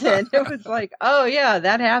 It wasn't. It was like, oh, yeah,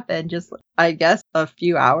 that happened just, I guess, a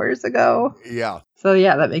few hours ago. Yeah. So,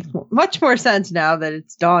 yeah, that makes much more sense now that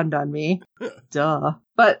it's dawned on me. Duh.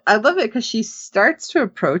 But I love it because she starts to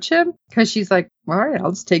approach him because she's like, all right,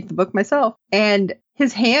 I'll just take the book myself. And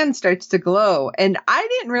his hand starts to glow. And I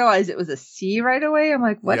didn't realize it was a C right away. I'm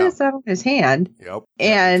like, what is that on his hand? Yep.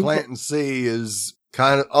 And Clanton C is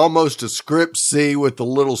kind of almost a script C with the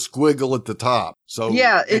little squiggle at the top. So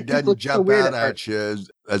yeah, it doesn't jump out at you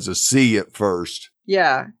as a C at first.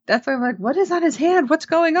 Yeah, that's why I'm like, what is on his hand? What's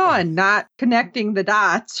going on? Not connecting the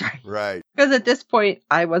dots. Right. Because at this point,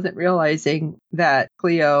 I wasn't realizing that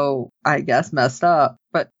Cleo, I guess, messed up.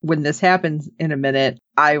 But when this happens in a minute,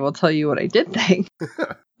 I will tell you what I did think.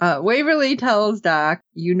 Waverly tells Doc,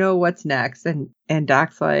 you know what's next. And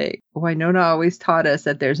Doc's like, Winona always taught us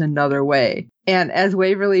that there's another way. And as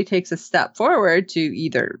Waverly takes a step forward to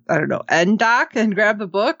either, I don't know, end Doc and grab the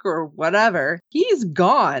book or whatever, he's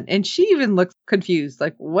gone. And she even looks confused.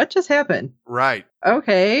 Like, what just happened? Right.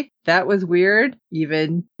 Okay, that was weird.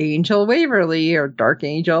 Even Angel Waverly or Dark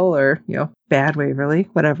Angel or, Bad Waverly,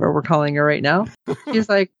 whatever we're calling her right now. She's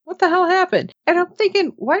like, what the hell happened? And I'm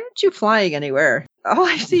thinking, why aren't you flying anywhere? All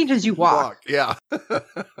I've seen is you walk. Yeah.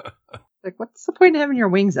 Like, what's the point of having your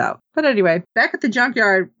wings out? But anyway, back at the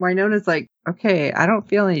junkyard, Wynona's like, okay, I don't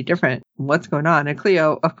feel any different. What's going on? And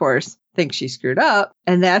Cleo, of course, thinks she screwed up.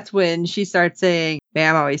 And that's when she starts saying,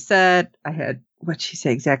 Ma'am always said I had, what'd she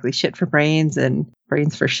say exactly? Shit for brains and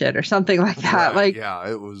brains for shit or something like that. Right, like, yeah,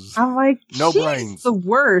 it was. I'm like, no she's brains. the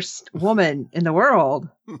worst woman in the world.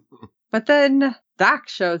 But then Doc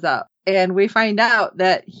shows up and we find out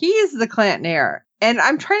that he's the Clanton heir. And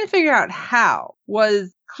I'm trying to figure out how.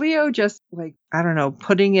 Was Cleo just like, I don't know,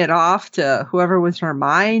 putting it off to whoever was in her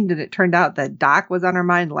mind and it turned out that Doc was on her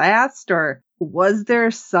mind last? Or was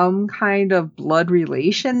there some kind of blood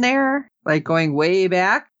relation there? Like going way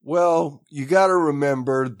back? Well, you got to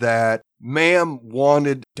remember that Ma'am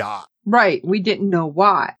wanted Doc. Right. We didn't know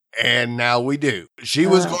why. And now we do. She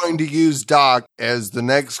was going to use Doc as the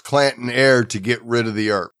next Clanton heir to get rid of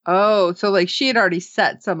the Earp. Oh, so like she had already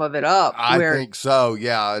set some of it up. I think so,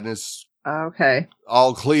 yeah. And it's okay.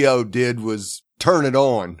 All Cleo did was turn it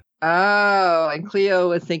on. Oh, and Cleo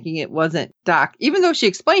was thinking it wasn't Doc, even though she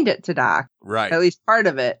explained it to Doc. Right. At least part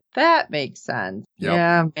of it. That makes sense. Yep.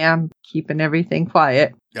 Yeah, ma'am, keeping everything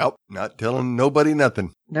quiet. Yep. Not telling nobody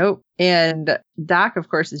nothing. Nope. And Doc, of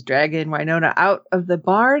course, is dragging Wynonna out of the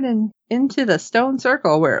barn and into the stone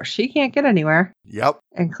circle where she can't get anywhere. Yep.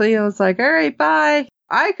 And Cleo's like, all right, bye.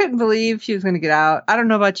 I couldn't believe she was going to get out. I don't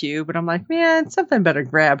know about you, but I'm like, man, something better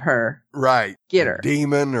grab her. Right. Get her.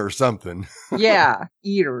 Demon or something. Yeah,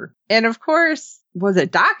 eat her. And of course, was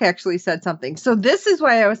it Doc actually said something? So this is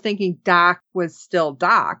why I was thinking Doc was still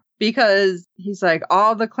Doc. Because he's like,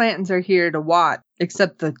 all the Clantons are here to watch,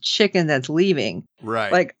 except the chicken that's leaving.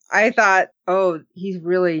 Right. Like, I thought, oh, he's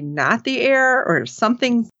really not the heir or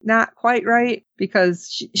something's not quite right.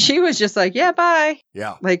 Because she was just like, yeah, bye.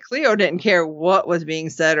 Yeah. Like, Cleo didn't care what was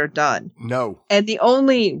being said or done. No. And the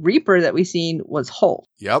only Reaper that we seen was Holt.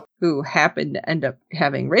 Yep. Who happened to end up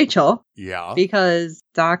having Rachel. Yeah. Because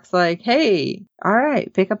Doc's like, hey, all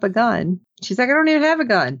right, pick up a gun. She's like, I don't even have a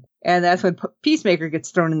gun. And that's when Peacemaker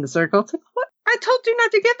gets thrown in the circle. It's like, what? I told you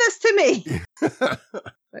not to give this to me.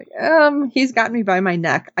 Like, he's got me by my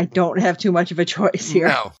neck. I don't have too much of a choice here.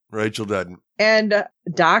 No, Rachel doesn't. And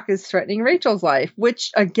Doc is threatening Rachel's life,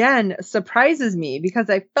 which again surprises me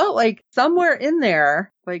because I felt like somewhere in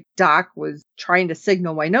there, like Doc was trying to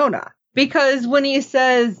signal Wynonna. Because when he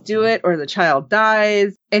says, do it or the child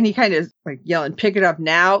dies, and he kind of like yelling, pick it up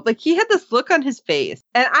now, like he had this look on his face.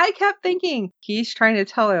 And I kept thinking he's trying to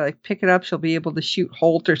tell her, like, pick it up, she'll be able to shoot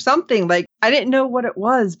Holt or something. Like, I didn't know what it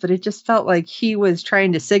was, but it just felt like he was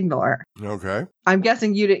trying to signal her. Okay. I'm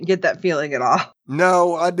guessing you didn't get that feeling at all.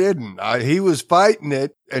 No, I didn't. He was fighting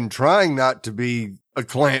it and trying not to be a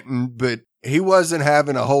Clanton, but he wasn't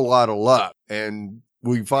having a whole lot of luck. And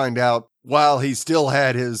we find out while he still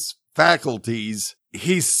had his faculties,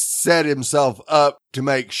 he set himself up to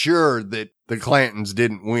make sure that the Clantons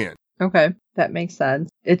didn't win. Okay, that makes sense.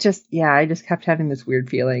 It just, yeah, I just kept having this weird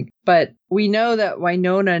feeling. But we know that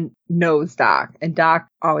Wynonna knows Doc, and Doc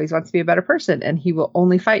always wants to be a better person, and he will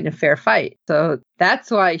only fight in a fair fight. So that's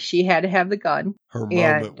why she had to have the gun. Her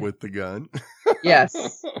moment with the gun.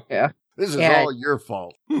 Yes. Yeah. This is all your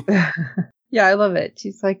fault. Yeah, I love it.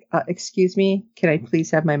 She's like, excuse me, can I please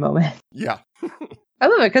have my moment? Yeah. I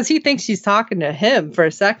love it because he thinks she's talking to him for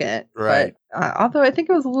a second. Right. But, although I think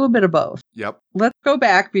it was a little bit of both. Yep. Let's go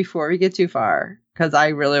back before we get too far because I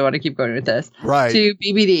really want to keep going with this. Right. To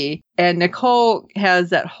BBD. And Nicole has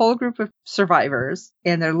that whole group of survivors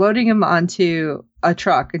and they're loading them onto a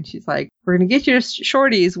truck. And she's like, we're going to get you to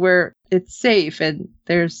Shorty's where it's safe and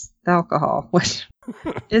there's alcohol. Which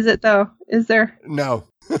is it though? Is there? No.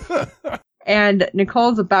 And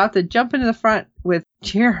Nicole's about to jump into the front with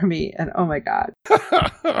Jeremy. And oh my God.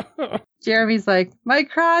 Jeremy's like, my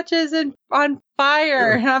crotch is on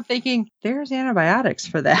fire. And I'm thinking, there's antibiotics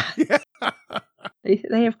for that. Yeah.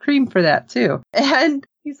 They have cream for that too. And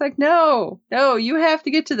he's like, no, you have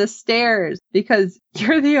to get to the stairs because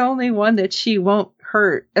you're the only one that she won't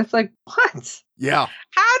hurt. It's like, what? Yeah.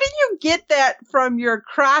 How do you get that from your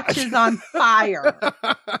crotch is on fire?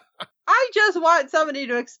 I just want somebody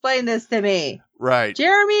to explain this to me. Right.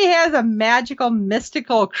 Jeremy has a magical,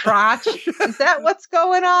 mystical crotch. Is that what's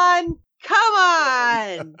going on? Come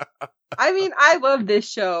on. I mean, I love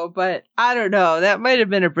this show, but I don't know. That might have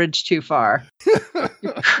been a bridge too far.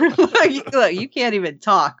 Look, you can't even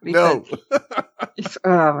talk. No.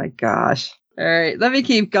 Oh, my gosh. All right, let me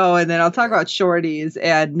keep going. Then I'll talk about Shorty's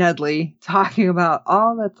and Nedley talking about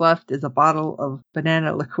all that's left is a bottle of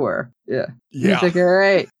banana liqueur. Yeah. He's like, all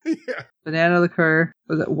right. Yeah. Banana liqueur.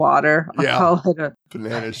 Was it water? I'll call it a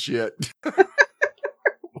banana shit.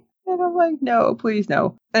 And And I'm like, no, please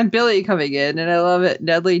no. And Billy coming in, and I love it.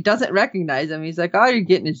 Nedley doesn't recognize him. He's like, all you're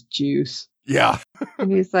getting is juice. Yeah.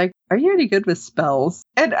 And he's like, are you any good with spells?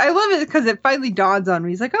 And I love it because it finally dawns on me.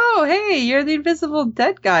 He's like, oh, hey, you're the invisible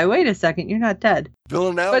dead guy. Wait a second, you're not dead.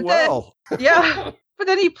 Filling out But well. Yeah. But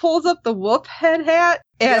then he pulls up the wolf head hat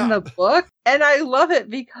and the book. And I love it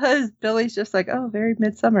because Billy's just like, oh, very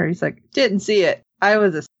Midsummer. He's like, didn't see it.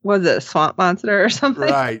 Was it a swamp monster or something?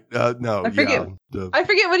 Right. No. I forget. I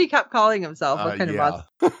forget what he kept calling himself. What kind of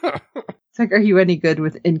monster? It's like, are you any good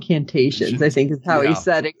with incantations? I think is how he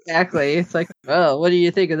said exactly. It's like, oh, what do you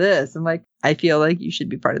think of this? I'm like, I feel like you should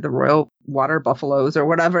be part of the Royal Water Buffaloes or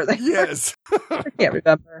whatever. Yes. I can't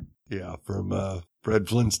remember. Yeah, from Fred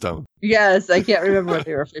Flintstone. Yes, I can't remember what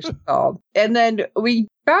they were officially called. And then we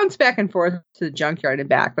bounce back and forth to the junkyard and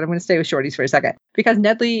back, but I'm going to stay with Shorties for a second because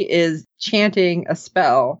Nedley is chanting a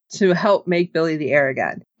spell to help make Billy the heir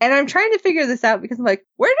again. And I'm trying to figure this out because I'm like,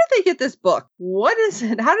 where did they get this book? What is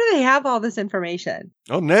it? How do they have all this information?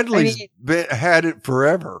 Oh, Nedley's had it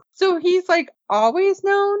forever. So he's like always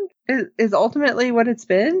known is ultimately what it's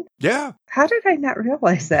been? Yeah. How did I not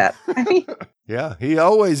realize that? I mean, yeah, he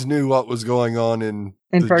always knew what was going on in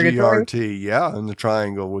the Purgatory? GRT. Yeah, in the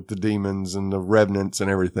triangle with the demons and the revenants and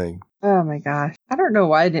everything. Oh my gosh. I don't know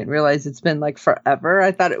why I didn't realize it's been like forever.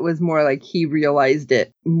 I thought it was more like he realized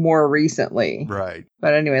it more recently. Right.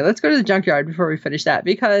 But anyway, let's go to the junkyard before we finish that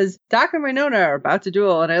because Doc and Winona are about to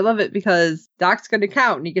duel. And I love it because Doc's going to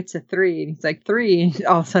count and he gets to 3 and he's like 3. And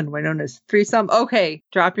all of a sudden Winona's 3-some. Okay,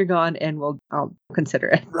 drop your gun and I'll consider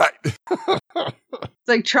it. Right. It's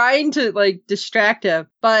like trying to like distract him,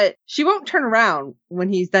 but she won't turn around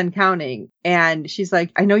when he's done counting. And she's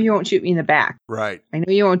like, I know you won't shoot me in the back. Right. I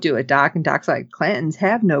know you won't do it, Doc. And Doc's like, Clantons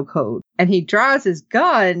have no code. And he draws his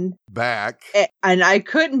gun back. And I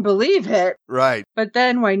couldn't believe it. Right. But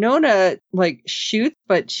then Winona like shoots,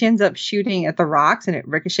 but she ends up shooting at the rocks and it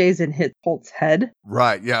ricochets and hits Holt's head.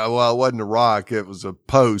 Right. Yeah. Well, it wasn't a rock. It was a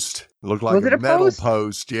post. It looked like a metal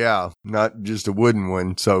post. Yeah. Not just a wooden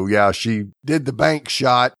one. So yeah, she did the bank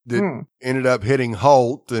shot that ended up hitting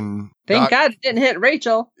Holt and thank God it didn't hit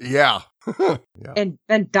Rachel. Yeah. Yeah. And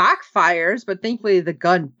then Doc fires, but thankfully the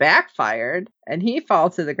gun backfired and he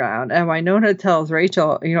falls to the ground. And Winona tells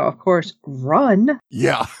Rachel, of course, run.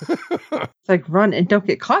 Yeah. It's like, run and don't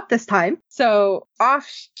get caught this time. So off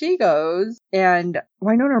she goes and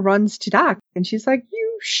Winona runs to Doc and she's like,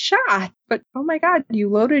 you shot. But oh my God, you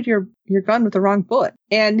loaded your gun with the wrong bullet.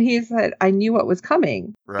 And he said, I knew what was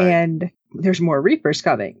coming. Right. And there's more Reapers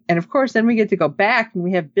coming. And of course, then we get to go back and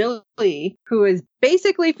we have Billy, who is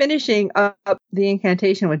basically finishing up the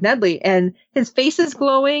incantation with Nedley, and his face is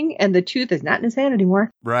glowing and the tooth is not in his hand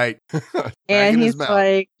anymore. Right. And he's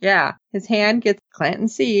like, his hand gets Clanton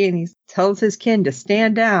C and he tells his kin to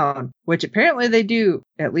stand down, which apparently they do,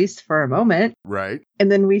 at least for a moment. Right. And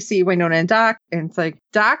then we see Winona and Doc, and it's like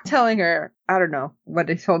Doc telling her, I don't know what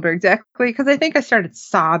he told her exactly, because I think I started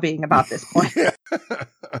sobbing about this point.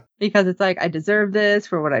 Because it's like, I deserve this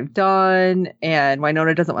for what I've done, and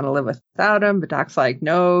Winona doesn't want to live without him, but Doc's like,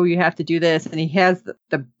 no, you have to do this. And he has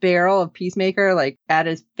the barrel of Peacemaker like at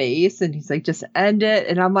his face, and he's like, just end it.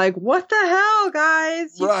 And I'm like, what the hell,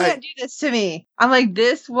 guys? You can't do this to me. I'm like,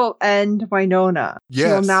 this will end Winona. Yes.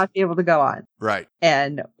 She will not be able to go on. Right.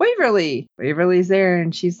 And Waverly's there,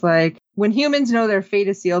 and she's like, when humans know their fate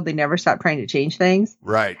is sealed, they never stop trying to change things.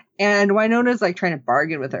 Right. And Winona's like trying to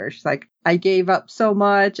bargain with her. She's like, I gave up so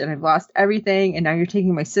much and I've lost everything. And now you're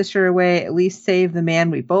taking my sister away. At least save the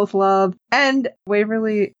man we both love. And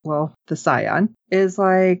Waverly, the Scion, is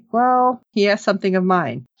like, well, he has something of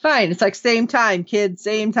mine. Fine. It's like, same time, kids,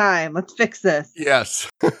 same time. Let's fix this. Yes.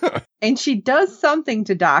 And she does something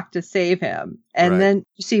to Doc to save him. And then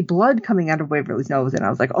you see blood coming out of Waverly's nose. And I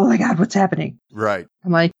was like, oh my God, what's happening? Right.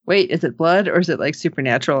 I'm like, wait, is it blood or is it like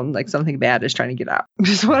supernatural and like something bad is trying to get out?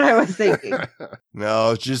 Just what I was thinking.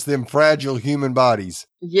 No, it's just them fragile human bodies.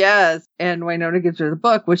 Yes. And Winona gives her the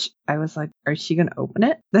book, which I was like, is she going to open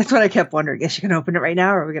it? That's what I kept wondering. Is she going to open it right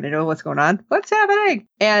now? Or are we going to know what's going on? What's happening?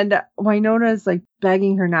 And Winona is like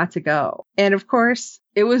begging her not to go. And of course,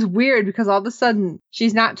 it was weird because all of a sudden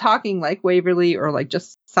she's not talking like Waverly or like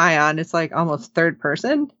just Scion. It's like almost third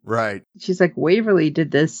person. Right. She's like, Waverly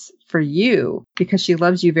did this for you because she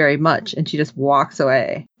loves you very much. And she just walks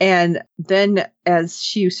away. And then as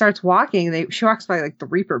she starts walking, she walks by like the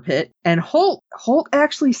Reaper pit, and Holt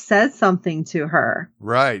actually says something to her.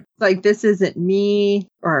 Right. Like, this isn't me,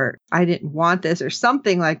 or I didn't want this, or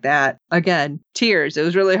something like that. Again, tears. It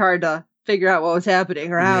was really hard to figure out what was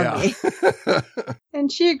happening around me. And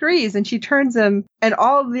she agrees, and she turns him and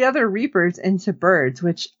all of the other Reapers into birds,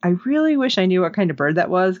 which I really wish I knew what kind of bird that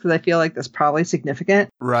was, because I feel like that's probably significant.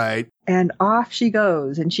 Right. And off she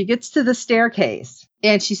goes, and she gets to the staircase,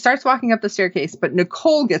 and she starts walking up the staircase, but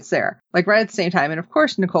Nicole gets there, like right at the same time. And of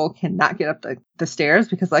course, Nicole cannot get up the stairs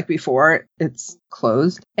because, like before, it's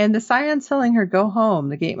closed. And the Scion's telling her, go home.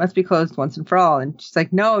 The gate must be closed once and for all. And she's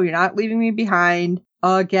like, no, you're not leaving me behind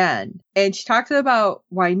again. And she talks about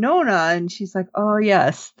Winona, and she's like, oh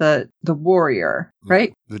yes, the warrior,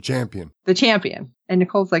 right? The champion. The champion. And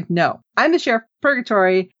Nicole's like, no, I'm the sheriff of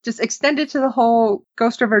Purgatory. Just extend it to the whole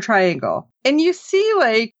Ghost River Triangle. And you see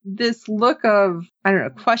like this look of, I don't know,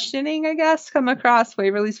 questioning, I guess, come across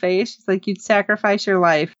Waverly's face. She's like, you'd sacrifice your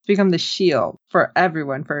life to become the shield for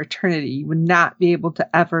everyone for eternity. You would not be able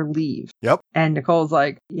to ever leave. Yep. And Nicole's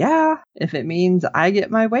like, yeah, if it means I get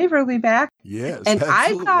my Waverly back. Yes. And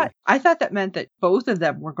absolutely. I thought that meant that both of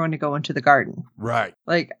them were going to go into the garden. Right.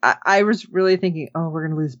 Like, I was really thinking, oh, we're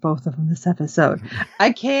going to lose both of them this episode.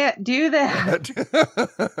 I can't do that.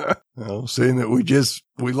 Well, seeing that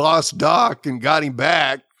we lost Doc and got him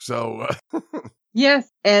back, so. Yes.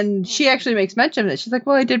 And she actually makes mention of it. She's like,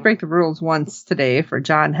 well, I did break the rules once today for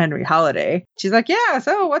John Henry Holiday. She's like, yeah,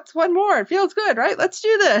 so what's one more? It feels good, right? Let's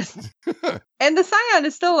do this. And the Scion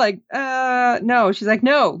is still like, no. She's like,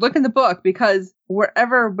 no, look in the book, because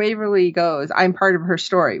wherever Waverly goes, I'm part of her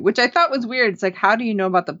story, which I thought was weird. It's like, how do you know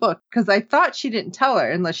about the book? Because I thought she didn't tell her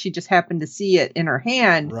unless she just happened to see it in her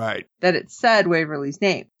hand, right, that it said Waverly's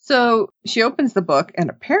name. So she opens the book, and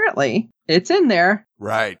apparently it's in there.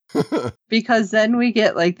 Right. Because then we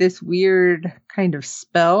get like this weird kind of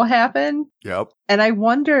spell happen. Yep. And I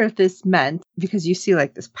wonder if this meant, because you see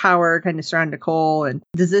like this power kind of surround Nicole, and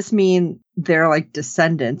does this mean they're like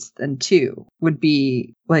descendants then too, would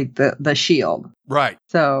be like the shield? Right.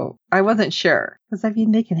 So I wasn't sure, because I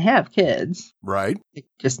mean, they can have kids. Right. They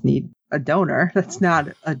just need a donor. That's not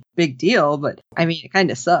a big deal, but I mean, it kind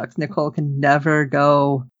of sucks. Nicole can never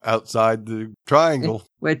go outside the triangle,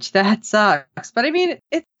 which that sucks. But I mean,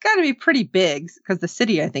 it's got to be pretty big, because the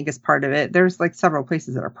city, I think, is part of it. There's like several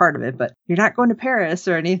places that are part of it, but you're not going to Paris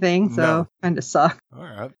or anything. So No. kind of sucks. All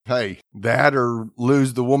right. Hey, that or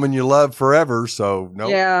lose the woman you love forever. So no,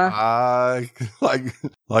 Yeah. I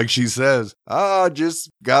like she says, I just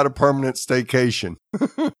got a permanent staycation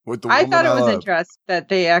with the woman I thought it was love. interesting that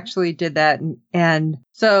they actually did that. And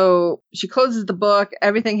so she closes the book,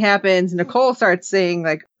 everything happens. Nicole starts saying,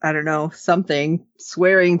 like, I don't know, something,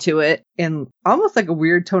 swearing to it in almost like a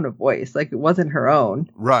weird tone of voice, like it wasn't her own.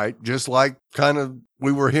 Right. Just like kind of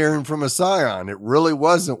we were hearing from a Scion. It really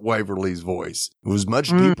wasn't Waverly's voice. It was much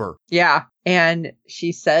deeper. Yeah. And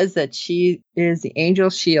she says that she is the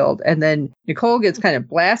Angel's shield. And then Nicole gets kind of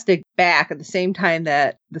blasted back at the same time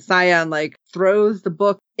that the Scion like throws the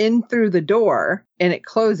book in through the door, and it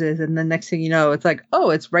closes. And then next thing you know, it's like, oh,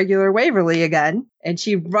 it's regular Waverly again. And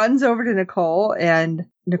she runs over to Nicole, and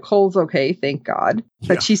Nicole's okay, thank God.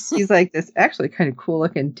 But Yeah. she sees like this actually kind of cool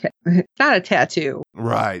looking, not a tattoo.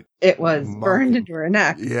 Right. It was burned Marking. into her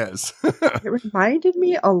neck. Yes. It reminded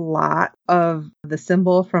me a lot of the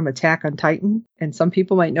symbol from Attack on Titan. And some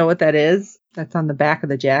people might know what that is. That's on the back of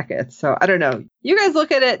the jacket. So I don't know. You guys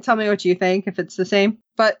look at it. Tell me what you think, if it's the same.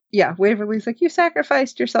 But yeah, Waverly's like, you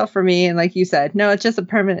sacrificed yourself for me. And like you said, no, it's just a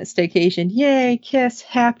permanent staycation. Yay, kiss,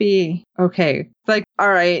 happy. Okay. It's like, all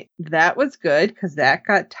right, that was good, because that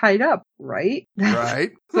got tied up, right?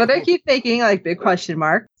 Right. So I keep thinking, like, big question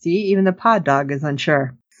mark. See, even the pod dog is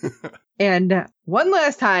unsure. And one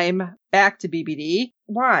last time, back to BBD.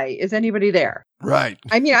 Why? Is anybody there? Right.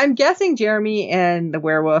 I mean, I'm guessing Jeremy and the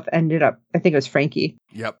werewolf ended up, I think it was Frankie,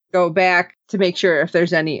 Yep. go back to make sure if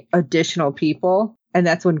there's any additional people. And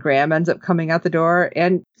that's when Graham ends up coming out the door.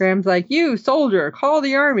 And Graham's like, you, soldier, call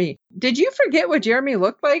the army. Did you forget what Jeremy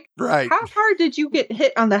looked like? Right. How hard did you get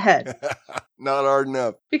hit on the head? Not hard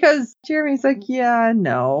enough. Because Jeremy's like, yeah,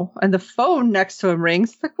 no. And the phone next to him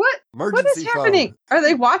rings. It's like, what? Emergency What is happening? phone. Are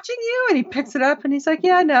they watching you? And he picks it up and he's like,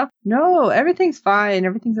 yeah, no. No, everything's fine.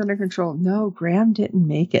 Everything's under control. No, Graham didn't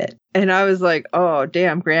make it. And I was like, oh,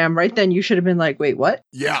 damn, Graham. Right then you should have been like, wait, what?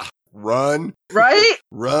 Yeah. Run. Right?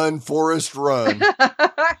 Run, Forrest, run.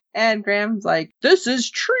 And Graham's like, this is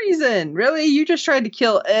treason. Really? You just tried to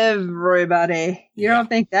kill everybody. You Yeah. don't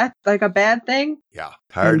think that's like a bad thing? Yeah.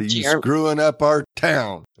 Tired And of you Jeremy- screwing up our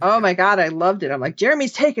town. Oh my God, I loved it. I'm like,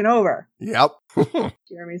 Jeremy's taking over. Yep.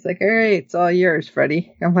 Jeremy's like, all right, it's all yours,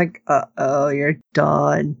 Freddie. I'm like, uh-oh, you're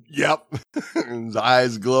done. Yep. His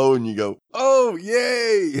eyes glow and you go, oh,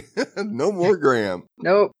 yay. No more Graham.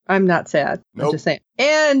 Nope, I'm not sad. Nope. I'm just saying.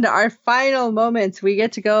 And our final moments, we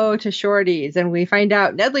get to go to Shorty's and we find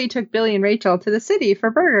out Nedley took Billy and Rachel to the city for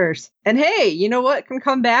burgers. And hey, you know what can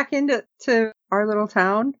come back into our little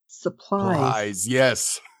town? Supplies.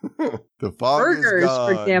 Yes. The fog burgers, is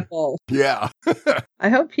gone. for example. Yeah. I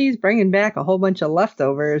hope he's bringing back a whole bunch of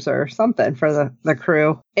leftovers or something for the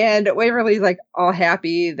crew. And Waverly's like all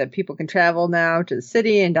happy that people can travel now to the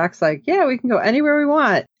city. And Doc's like, yeah, we can go anywhere we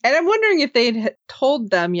want. And I'm wondering if they'd told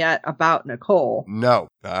them yet about Nicole. No,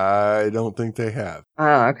 I don't think they have.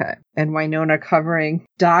 Oh, okay. And Wynonna covering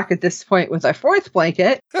Doc at this point with a fourth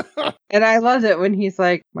blanket. And I love it when he's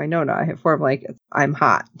like, Wynonna, I have 4 blankets. I'm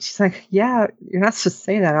hot. She's like, yeah, you're not supposed to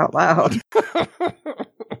say that out loud.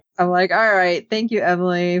 I'm like, all right, thank you,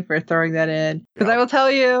 Emily, for throwing that in. Because I will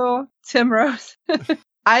tell you, Tim Rose,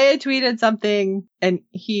 I had tweeted something and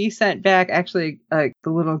he sent back actually the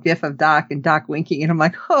little gif of Doc and Doc winking. And I'm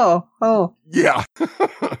like, oh. Yeah.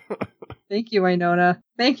 Thank you, Wynonna.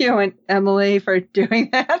 Thank you, Emily, for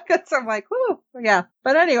doing that. Because I'm like, whoo, yeah.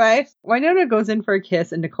 But anyway, Wynonna goes in for a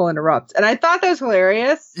kiss and Nicole interrupts. And I thought that was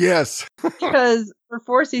hilarious. Yes. Because for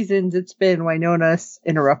 4 seasons, it's been Wynonna's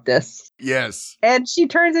interruptus. Yes. And she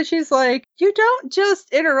turns and she's like, you don't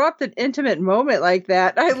just interrupt an intimate moment like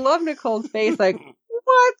that. I love Nicole's face. Like,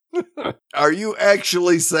 what? Are you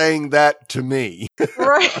actually saying that to me?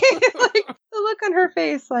 Right? Like, the look on her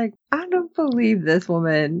face, like, I don't believe this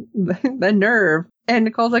woman. The nerve. And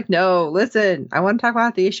Nicole's like, no, listen, I want to talk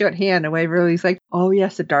about the issue at hand. And Waverly's like, oh,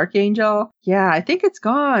 yes, the Dark Angel. Yeah, I think it's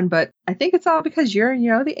gone, but I think it's all because you're,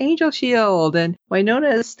 the Angel Shield. And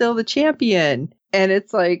Wynonna is still the champion. And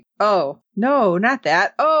it's like, oh, no, not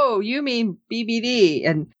that. Oh, you mean BBD.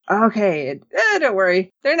 And okay, don't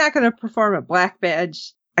worry. They're not going to perform at Black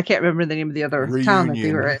Badge. I can't remember the name of the other town that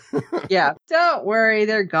they were in. Yeah. Don't worry.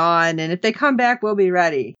 They're gone. And if they come back, we'll be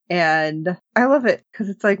ready. And I love it because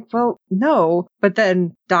it's like, well, no. But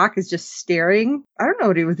then Doc is just staring. I don't know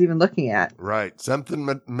what he was even looking at. Right.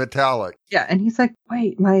 Something metallic. Yeah. And he's like,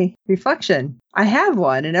 wait, my reflection. I have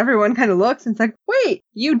one. And everyone kind of looks and it's like, wait,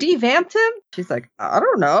 you devamped him? She's like, I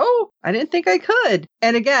don't know. I didn't think I could.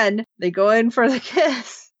 And again, they go in for the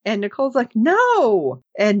kiss. And Nicole's like, no.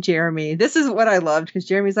 And Jeremy, this is what I loved because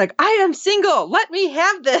Jeremy's like, I am single. Let me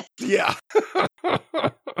have this. Yeah.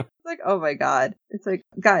 It's like, oh my God. It's like,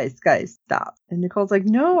 guys, stop. And Nicole's like,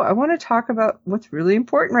 no, I want to talk about what's really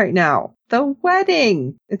important right now. The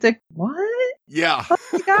wedding. It's like, what? Yeah. Oh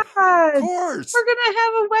my God. Of course. We're going to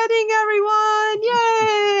have a wedding, everyone.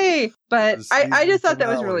 Yay. But I just thought that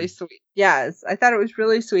was really sweet. Yes. I thought it was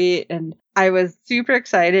really sweet. And I was super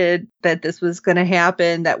excited that this was going to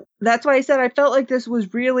happen. That's why I said I felt like this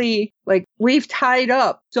was really like we've tied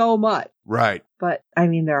up so much. Right. But I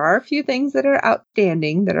mean, there are a few things that are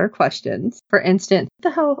outstanding that are questions. For instance, what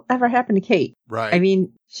the hell ever happened to Kate? Right. I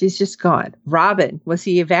mean, she's just gone. Robin, was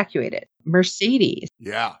he evacuated? Mercedes.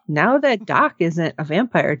 Yeah. Now that Doc isn't a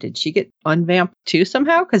vampire, did she get unvamped too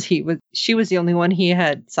somehow? Because she was the only one he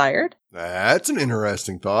had sired. That's an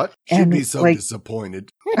interesting thought. She'd be so disappointed.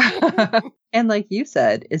 And like you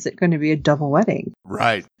said, is it going to be a double wedding?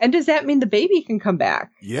 Right. And does that mean the baby can come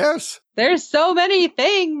back? Yes. There's so many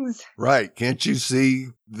things. Right. Can't you see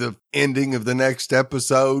the ending of the next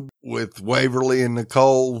episode with Waverly and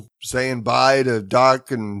Nicole saying bye to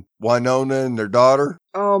Doc and Wynonna and their daughter?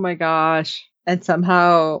 Oh my gosh. And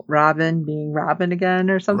somehow Robin being Robin again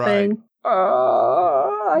or something. Right.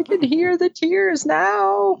 Oh, I can hear the tears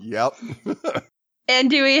now. Yep. And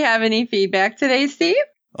do we have any feedback today, Steve?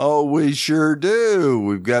 Oh, we sure do.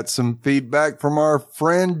 We've got some feedback from our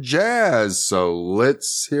friend Jazz, so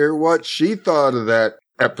let's hear what she thought of that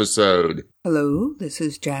episode. Hello, this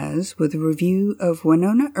is Jazz with a review of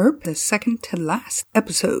Wynonna Earp, the second to last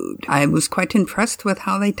episode. I was quite impressed with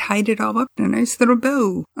how they tied it all up in a nice little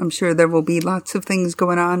bow. I'm sure there will be lots of things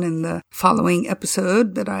going on in the following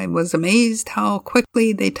episode, but I was amazed how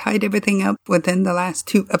quickly they tied everything up within the last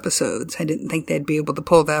 2 episodes. I didn't think they'd be able to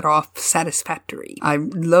pull that off satisfactory. I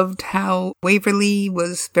loved how Waverly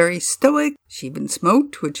was very stoic. She'd been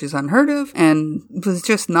smoked, which is unheard of, and was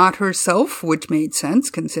just not herself, which made sense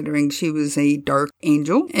considering she was was a dark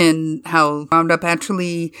angel, and how wound up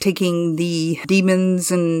actually taking the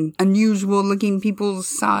demons and unusual looking people's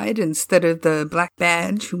side instead of the Black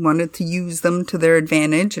Badge, who wanted to use them to their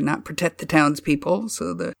advantage and not protect the townspeople.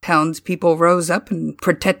 So the townspeople rose up and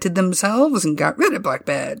protected themselves and got rid of Black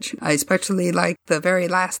Badge. I especially like the very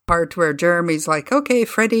last part where Jeremy's like, okay,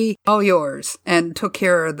 Freddy, all yours, and took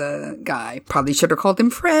care of the guy. Probably should have called him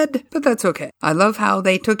Fred, but that's okay. I love how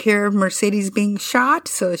they took care of Mercedes being shot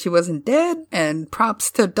so she wasn't dead, and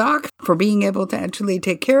props to Doc for being able to actually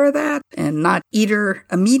take care of that and not eat her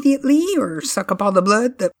immediately or suck up all the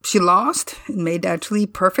blood that she lost. It made actually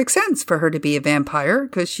perfect sense for her to be a vampire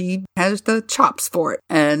because she has the chops for it,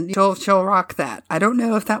 and she'll rock that. I don't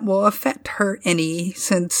know if that will affect her any,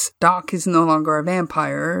 since Doc is no longer a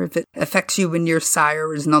vampire, if it affects you when your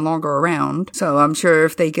sire is no longer around. So I'm sure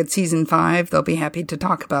if they get season 5, they'll be happy to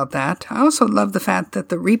talk about that. I also love the fact that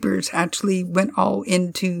the Reapers actually went all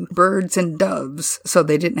into birds and doves, so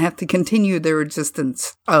they didn't have to continue their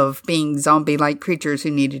existence of being zombie-like creatures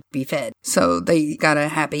who needed to be fed. So they got a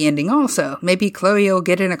happy ending also. Maybe Chloe will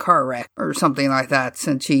get in a car wreck or something like that,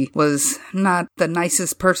 since she was not the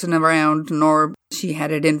nicest person around, nor she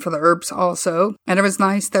had it in for the Earps also. And it was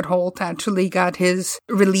nice that Holt actually got his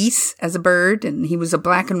release as a bird, and he was a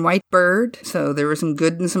black and white bird, so there was some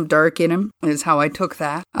good and some dark in him, is how I took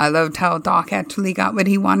that. I loved how Doc actually got what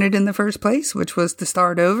he wanted in the first place, which was to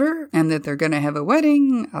start over, and that they're going to have a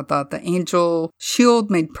wedding. I thought the angel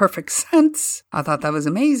shield made perfect sense. I thought that was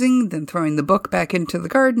amazing. Then throwing the book back into the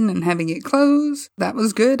garden and having it close, that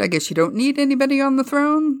was good. I guess you don't need anybody on the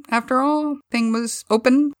throne, after all. Thing was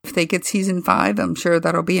open. If they get season 5, I'm sure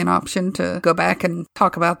that'll be an option to go back and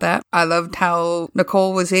talk about that. I loved how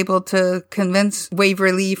Nicole was able to convince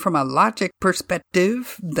Waverly from a logic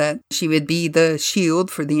perspective that she would be the shield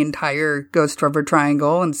for the entire Ghost River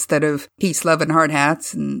Triangle instead of peace, love, and hard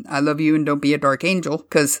hats, and I love you and don't be a dark angel,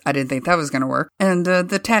 because I didn't think that was going to work. And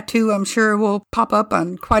the tattoo, I'm sure, will pop up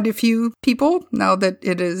on quite a few people now that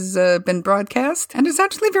it has been broadcast, and it's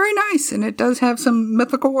actually very nice, and it does have some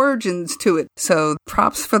mythical origins to it. So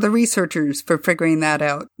props for the researchers for figuring that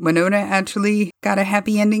out. Winona actually got a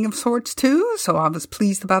happy ending of sorts too, so I was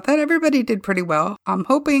pleased about that. Everybody did pretty well. I'm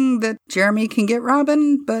hoping that Jeremy can get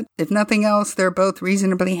Robin, but if nothing else, they're both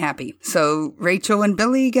reasonably happy. So Rachel and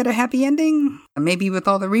Billy get a happy ending. Maybe with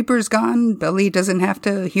all the Reapers gone, Billy doesn't have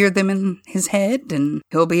to hear them in his head, and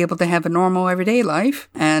he'll be able to have a normal everyday life.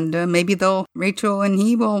 And maybe Rachel and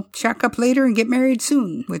he will shack up later and get married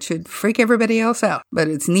soon, which should freak everybody else out. But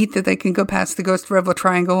it's neat that they can go past the Ghost River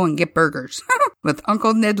Triangle and get burgers with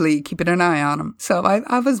Uncle Nedley keeping an eye on them. So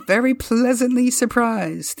I was very pleasantly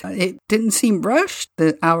surprised. It didn't seem rushed.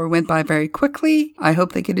 The hour went by very quickly. I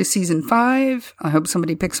hope they get a season 5. I hope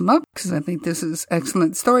somebody picks them up, because I think this is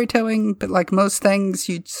excellent storytelling. But like most things,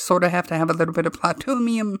 you sort of have to have a little bit of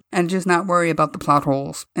platoonium and just not worry about the plot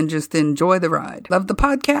holes and just enjoy the ride. Love the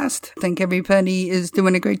podcast. Think everybody is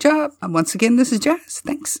doing a great job. Once again, this is Jazz.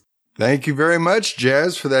 Thanks. Thank you very much,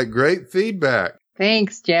 Jazz, for that great feedback.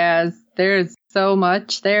 Thanks, Jazz. There's so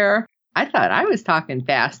much there. I thought I was talking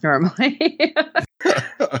fast normally.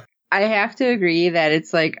 I have to agree that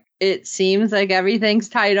it's like, it seems like everything's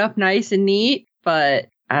tied up nice and neat, but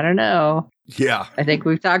I don't know. Yeah. I think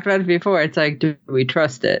we've talked about it before. It's like, do we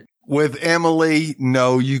trust it? With Emily,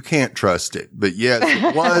 no, you can't trust it. But yes,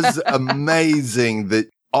 it was amazing that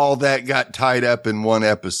all that got tied up in one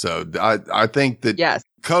episode. I think that yes.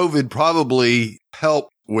 COVID probably helped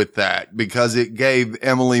with that, because it gave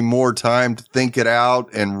Emily more time to think it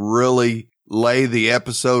out and really lay the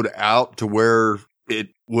episode out to where it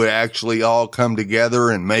would actually all come together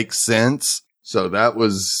and make sense. So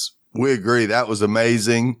we agree, that was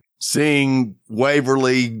amazing. Seeing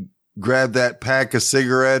Waverly grab that pack of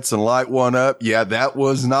cigarettes and light one up. Yeah, that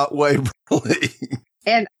was not Waverly.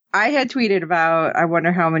 And I had tweeted about, I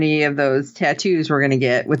wonder how many of those tattoos we're going to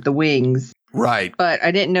get with the wings. Right. But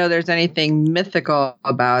I didn't know there's anything mythical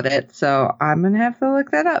about it. So I'm going to have to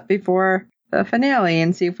look that up before the finale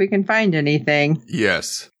and see if we can find anything.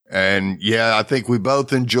 Yes. And yeah, I think we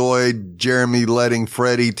both enjoyed Jeremy letting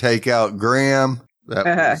Freddie take out Graham.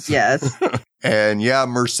 Yes. And yeah,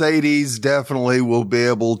 Mercedes definitely will be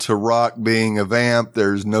able to rock being a vamp.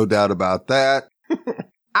 There's no doubt about that.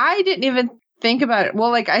 I didn't even think about it.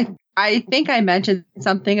 Well, like I think I mentioned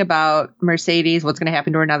something about Mercedes, what's going to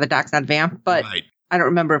happen to her now that Doc's not a vamp, but right. I don't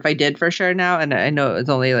remember if I did for sure now. And I know it was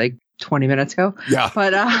only like 20 minutes ago. Yeah.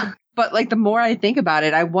 But like the more I think about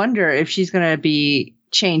it, I wonder if she's going to be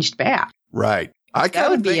changed back. Right. That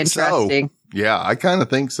would be interesting. So. Yeah, I kind of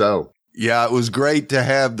think so. Yeah, it was great to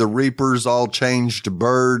have the Reapers all changed to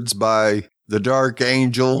birds by the Dark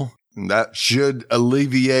Angel. And that should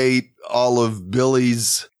alleviate all of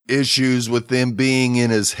Billy's issues with them being in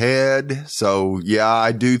his head. So yeah,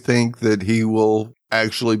 I do think that he will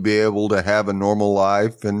actually be able to have a normal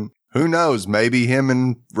life. And who knows, maybe him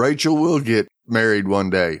and Rachel will get married one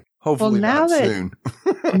day. Hopefully not soon.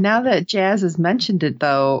 Now that Jazz has mentioned it,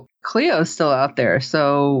 though, Cleo's still out there.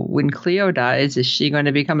 So when Cleo dies, is she going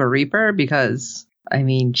to become a Reaper? Because, I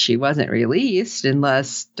mean, she wasn't released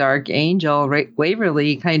unless Dark Angel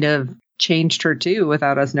Waverly kind of changed her too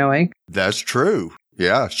without us knowing. That's true.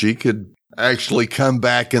 Yeah, she could actually come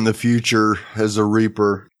back in the future as a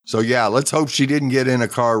Reaper. So yeah, let's hope she didn't get in a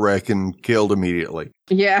car wreck and killed immediately.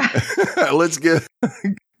 Yeah. Let's give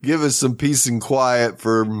us some peace and quiet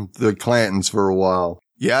for the Clantons for a while.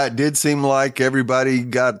 Yeah, it did seem like everybody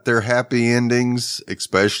got their happy endings,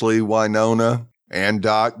 especially Winona and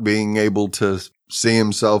Doc being able to see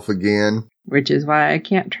himself again. Which is why I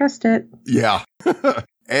can't trust it. Yeah.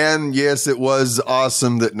 And yes, it was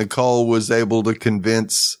awesome that Nicole was able to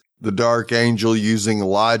convince the Dark Angel using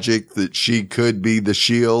logic that she could be the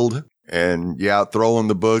Shield. And yeah, throwing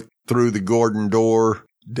the book through the Gordon door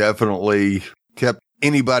definitely kept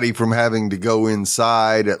anybody from having to go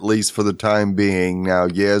inside, at least for the time being. Now,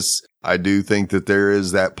 yes, I do think that there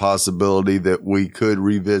is that possibility that we could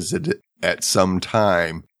revisit it at some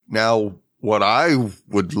time. Now, what I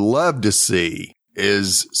would love to see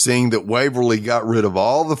is seeing that Waverly got rid of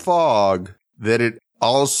all the fog, that it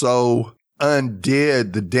also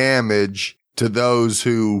undid the damage to those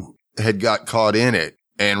who had got caught in it.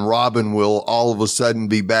 And Robin will all of a sudden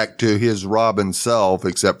be back to his Robin self,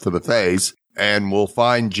 except for the face, and will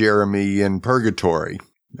find Jeremy in purgatory.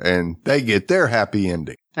 And they get their happy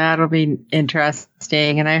ending. That'll be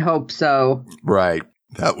interesting, and I hope so. Right.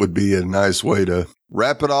 That would be a nice way to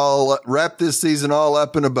wrap this season all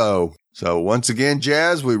up in a bow. So once again,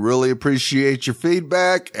 Jazz, we really appreciate your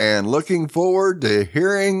feedback and looking forward to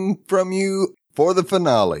hearing from you for the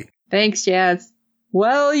finale. Thanks, Jazz.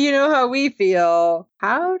 Well, you know how we feel.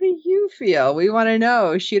 How do you feel? We want to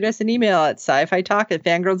know. Shoot us an email at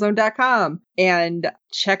sci-fi-talk@fangirlzone.com and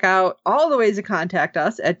check out all the ways to contact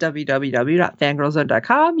us at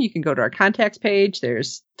www.fangirlzone.com. You can go to our contacts page.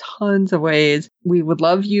 There's tons of ways. We would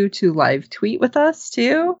love you to live tweet with us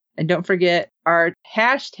too. And don't forget, our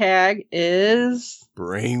hashtag is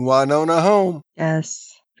Bring Winona Home.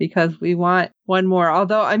 Yes, because we want one more.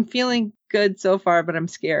 Although I'm feeling good so far, but I'm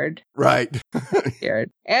scared. Right. Scared.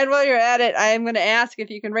 And while you're at it, I am going to ask if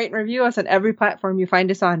you can rate and review us on every platform you find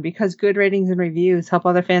us on, because good ratings and reviews help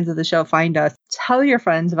other fans of the show find us. Tell your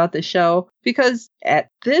friends about the show, because at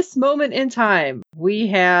this moment in time, we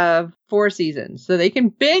have 4 seasons. So they can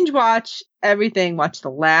binge watch everything, watch the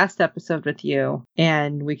last episode with you,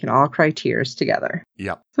 and we can all cry tears together.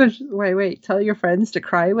 Yep. So wait, tell your friends to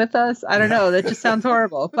cry with us? I don't know. That just sounds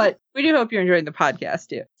horrible. But we do hope you're enjoying the podcast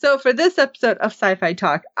too. So for this episode of Sci-Fi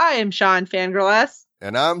Talk, I am Sean Fangirl S.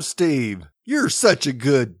 And I'm Steve. You're such a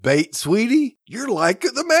good bait, sweetie. You're like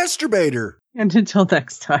the masturbator. And until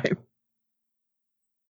next time.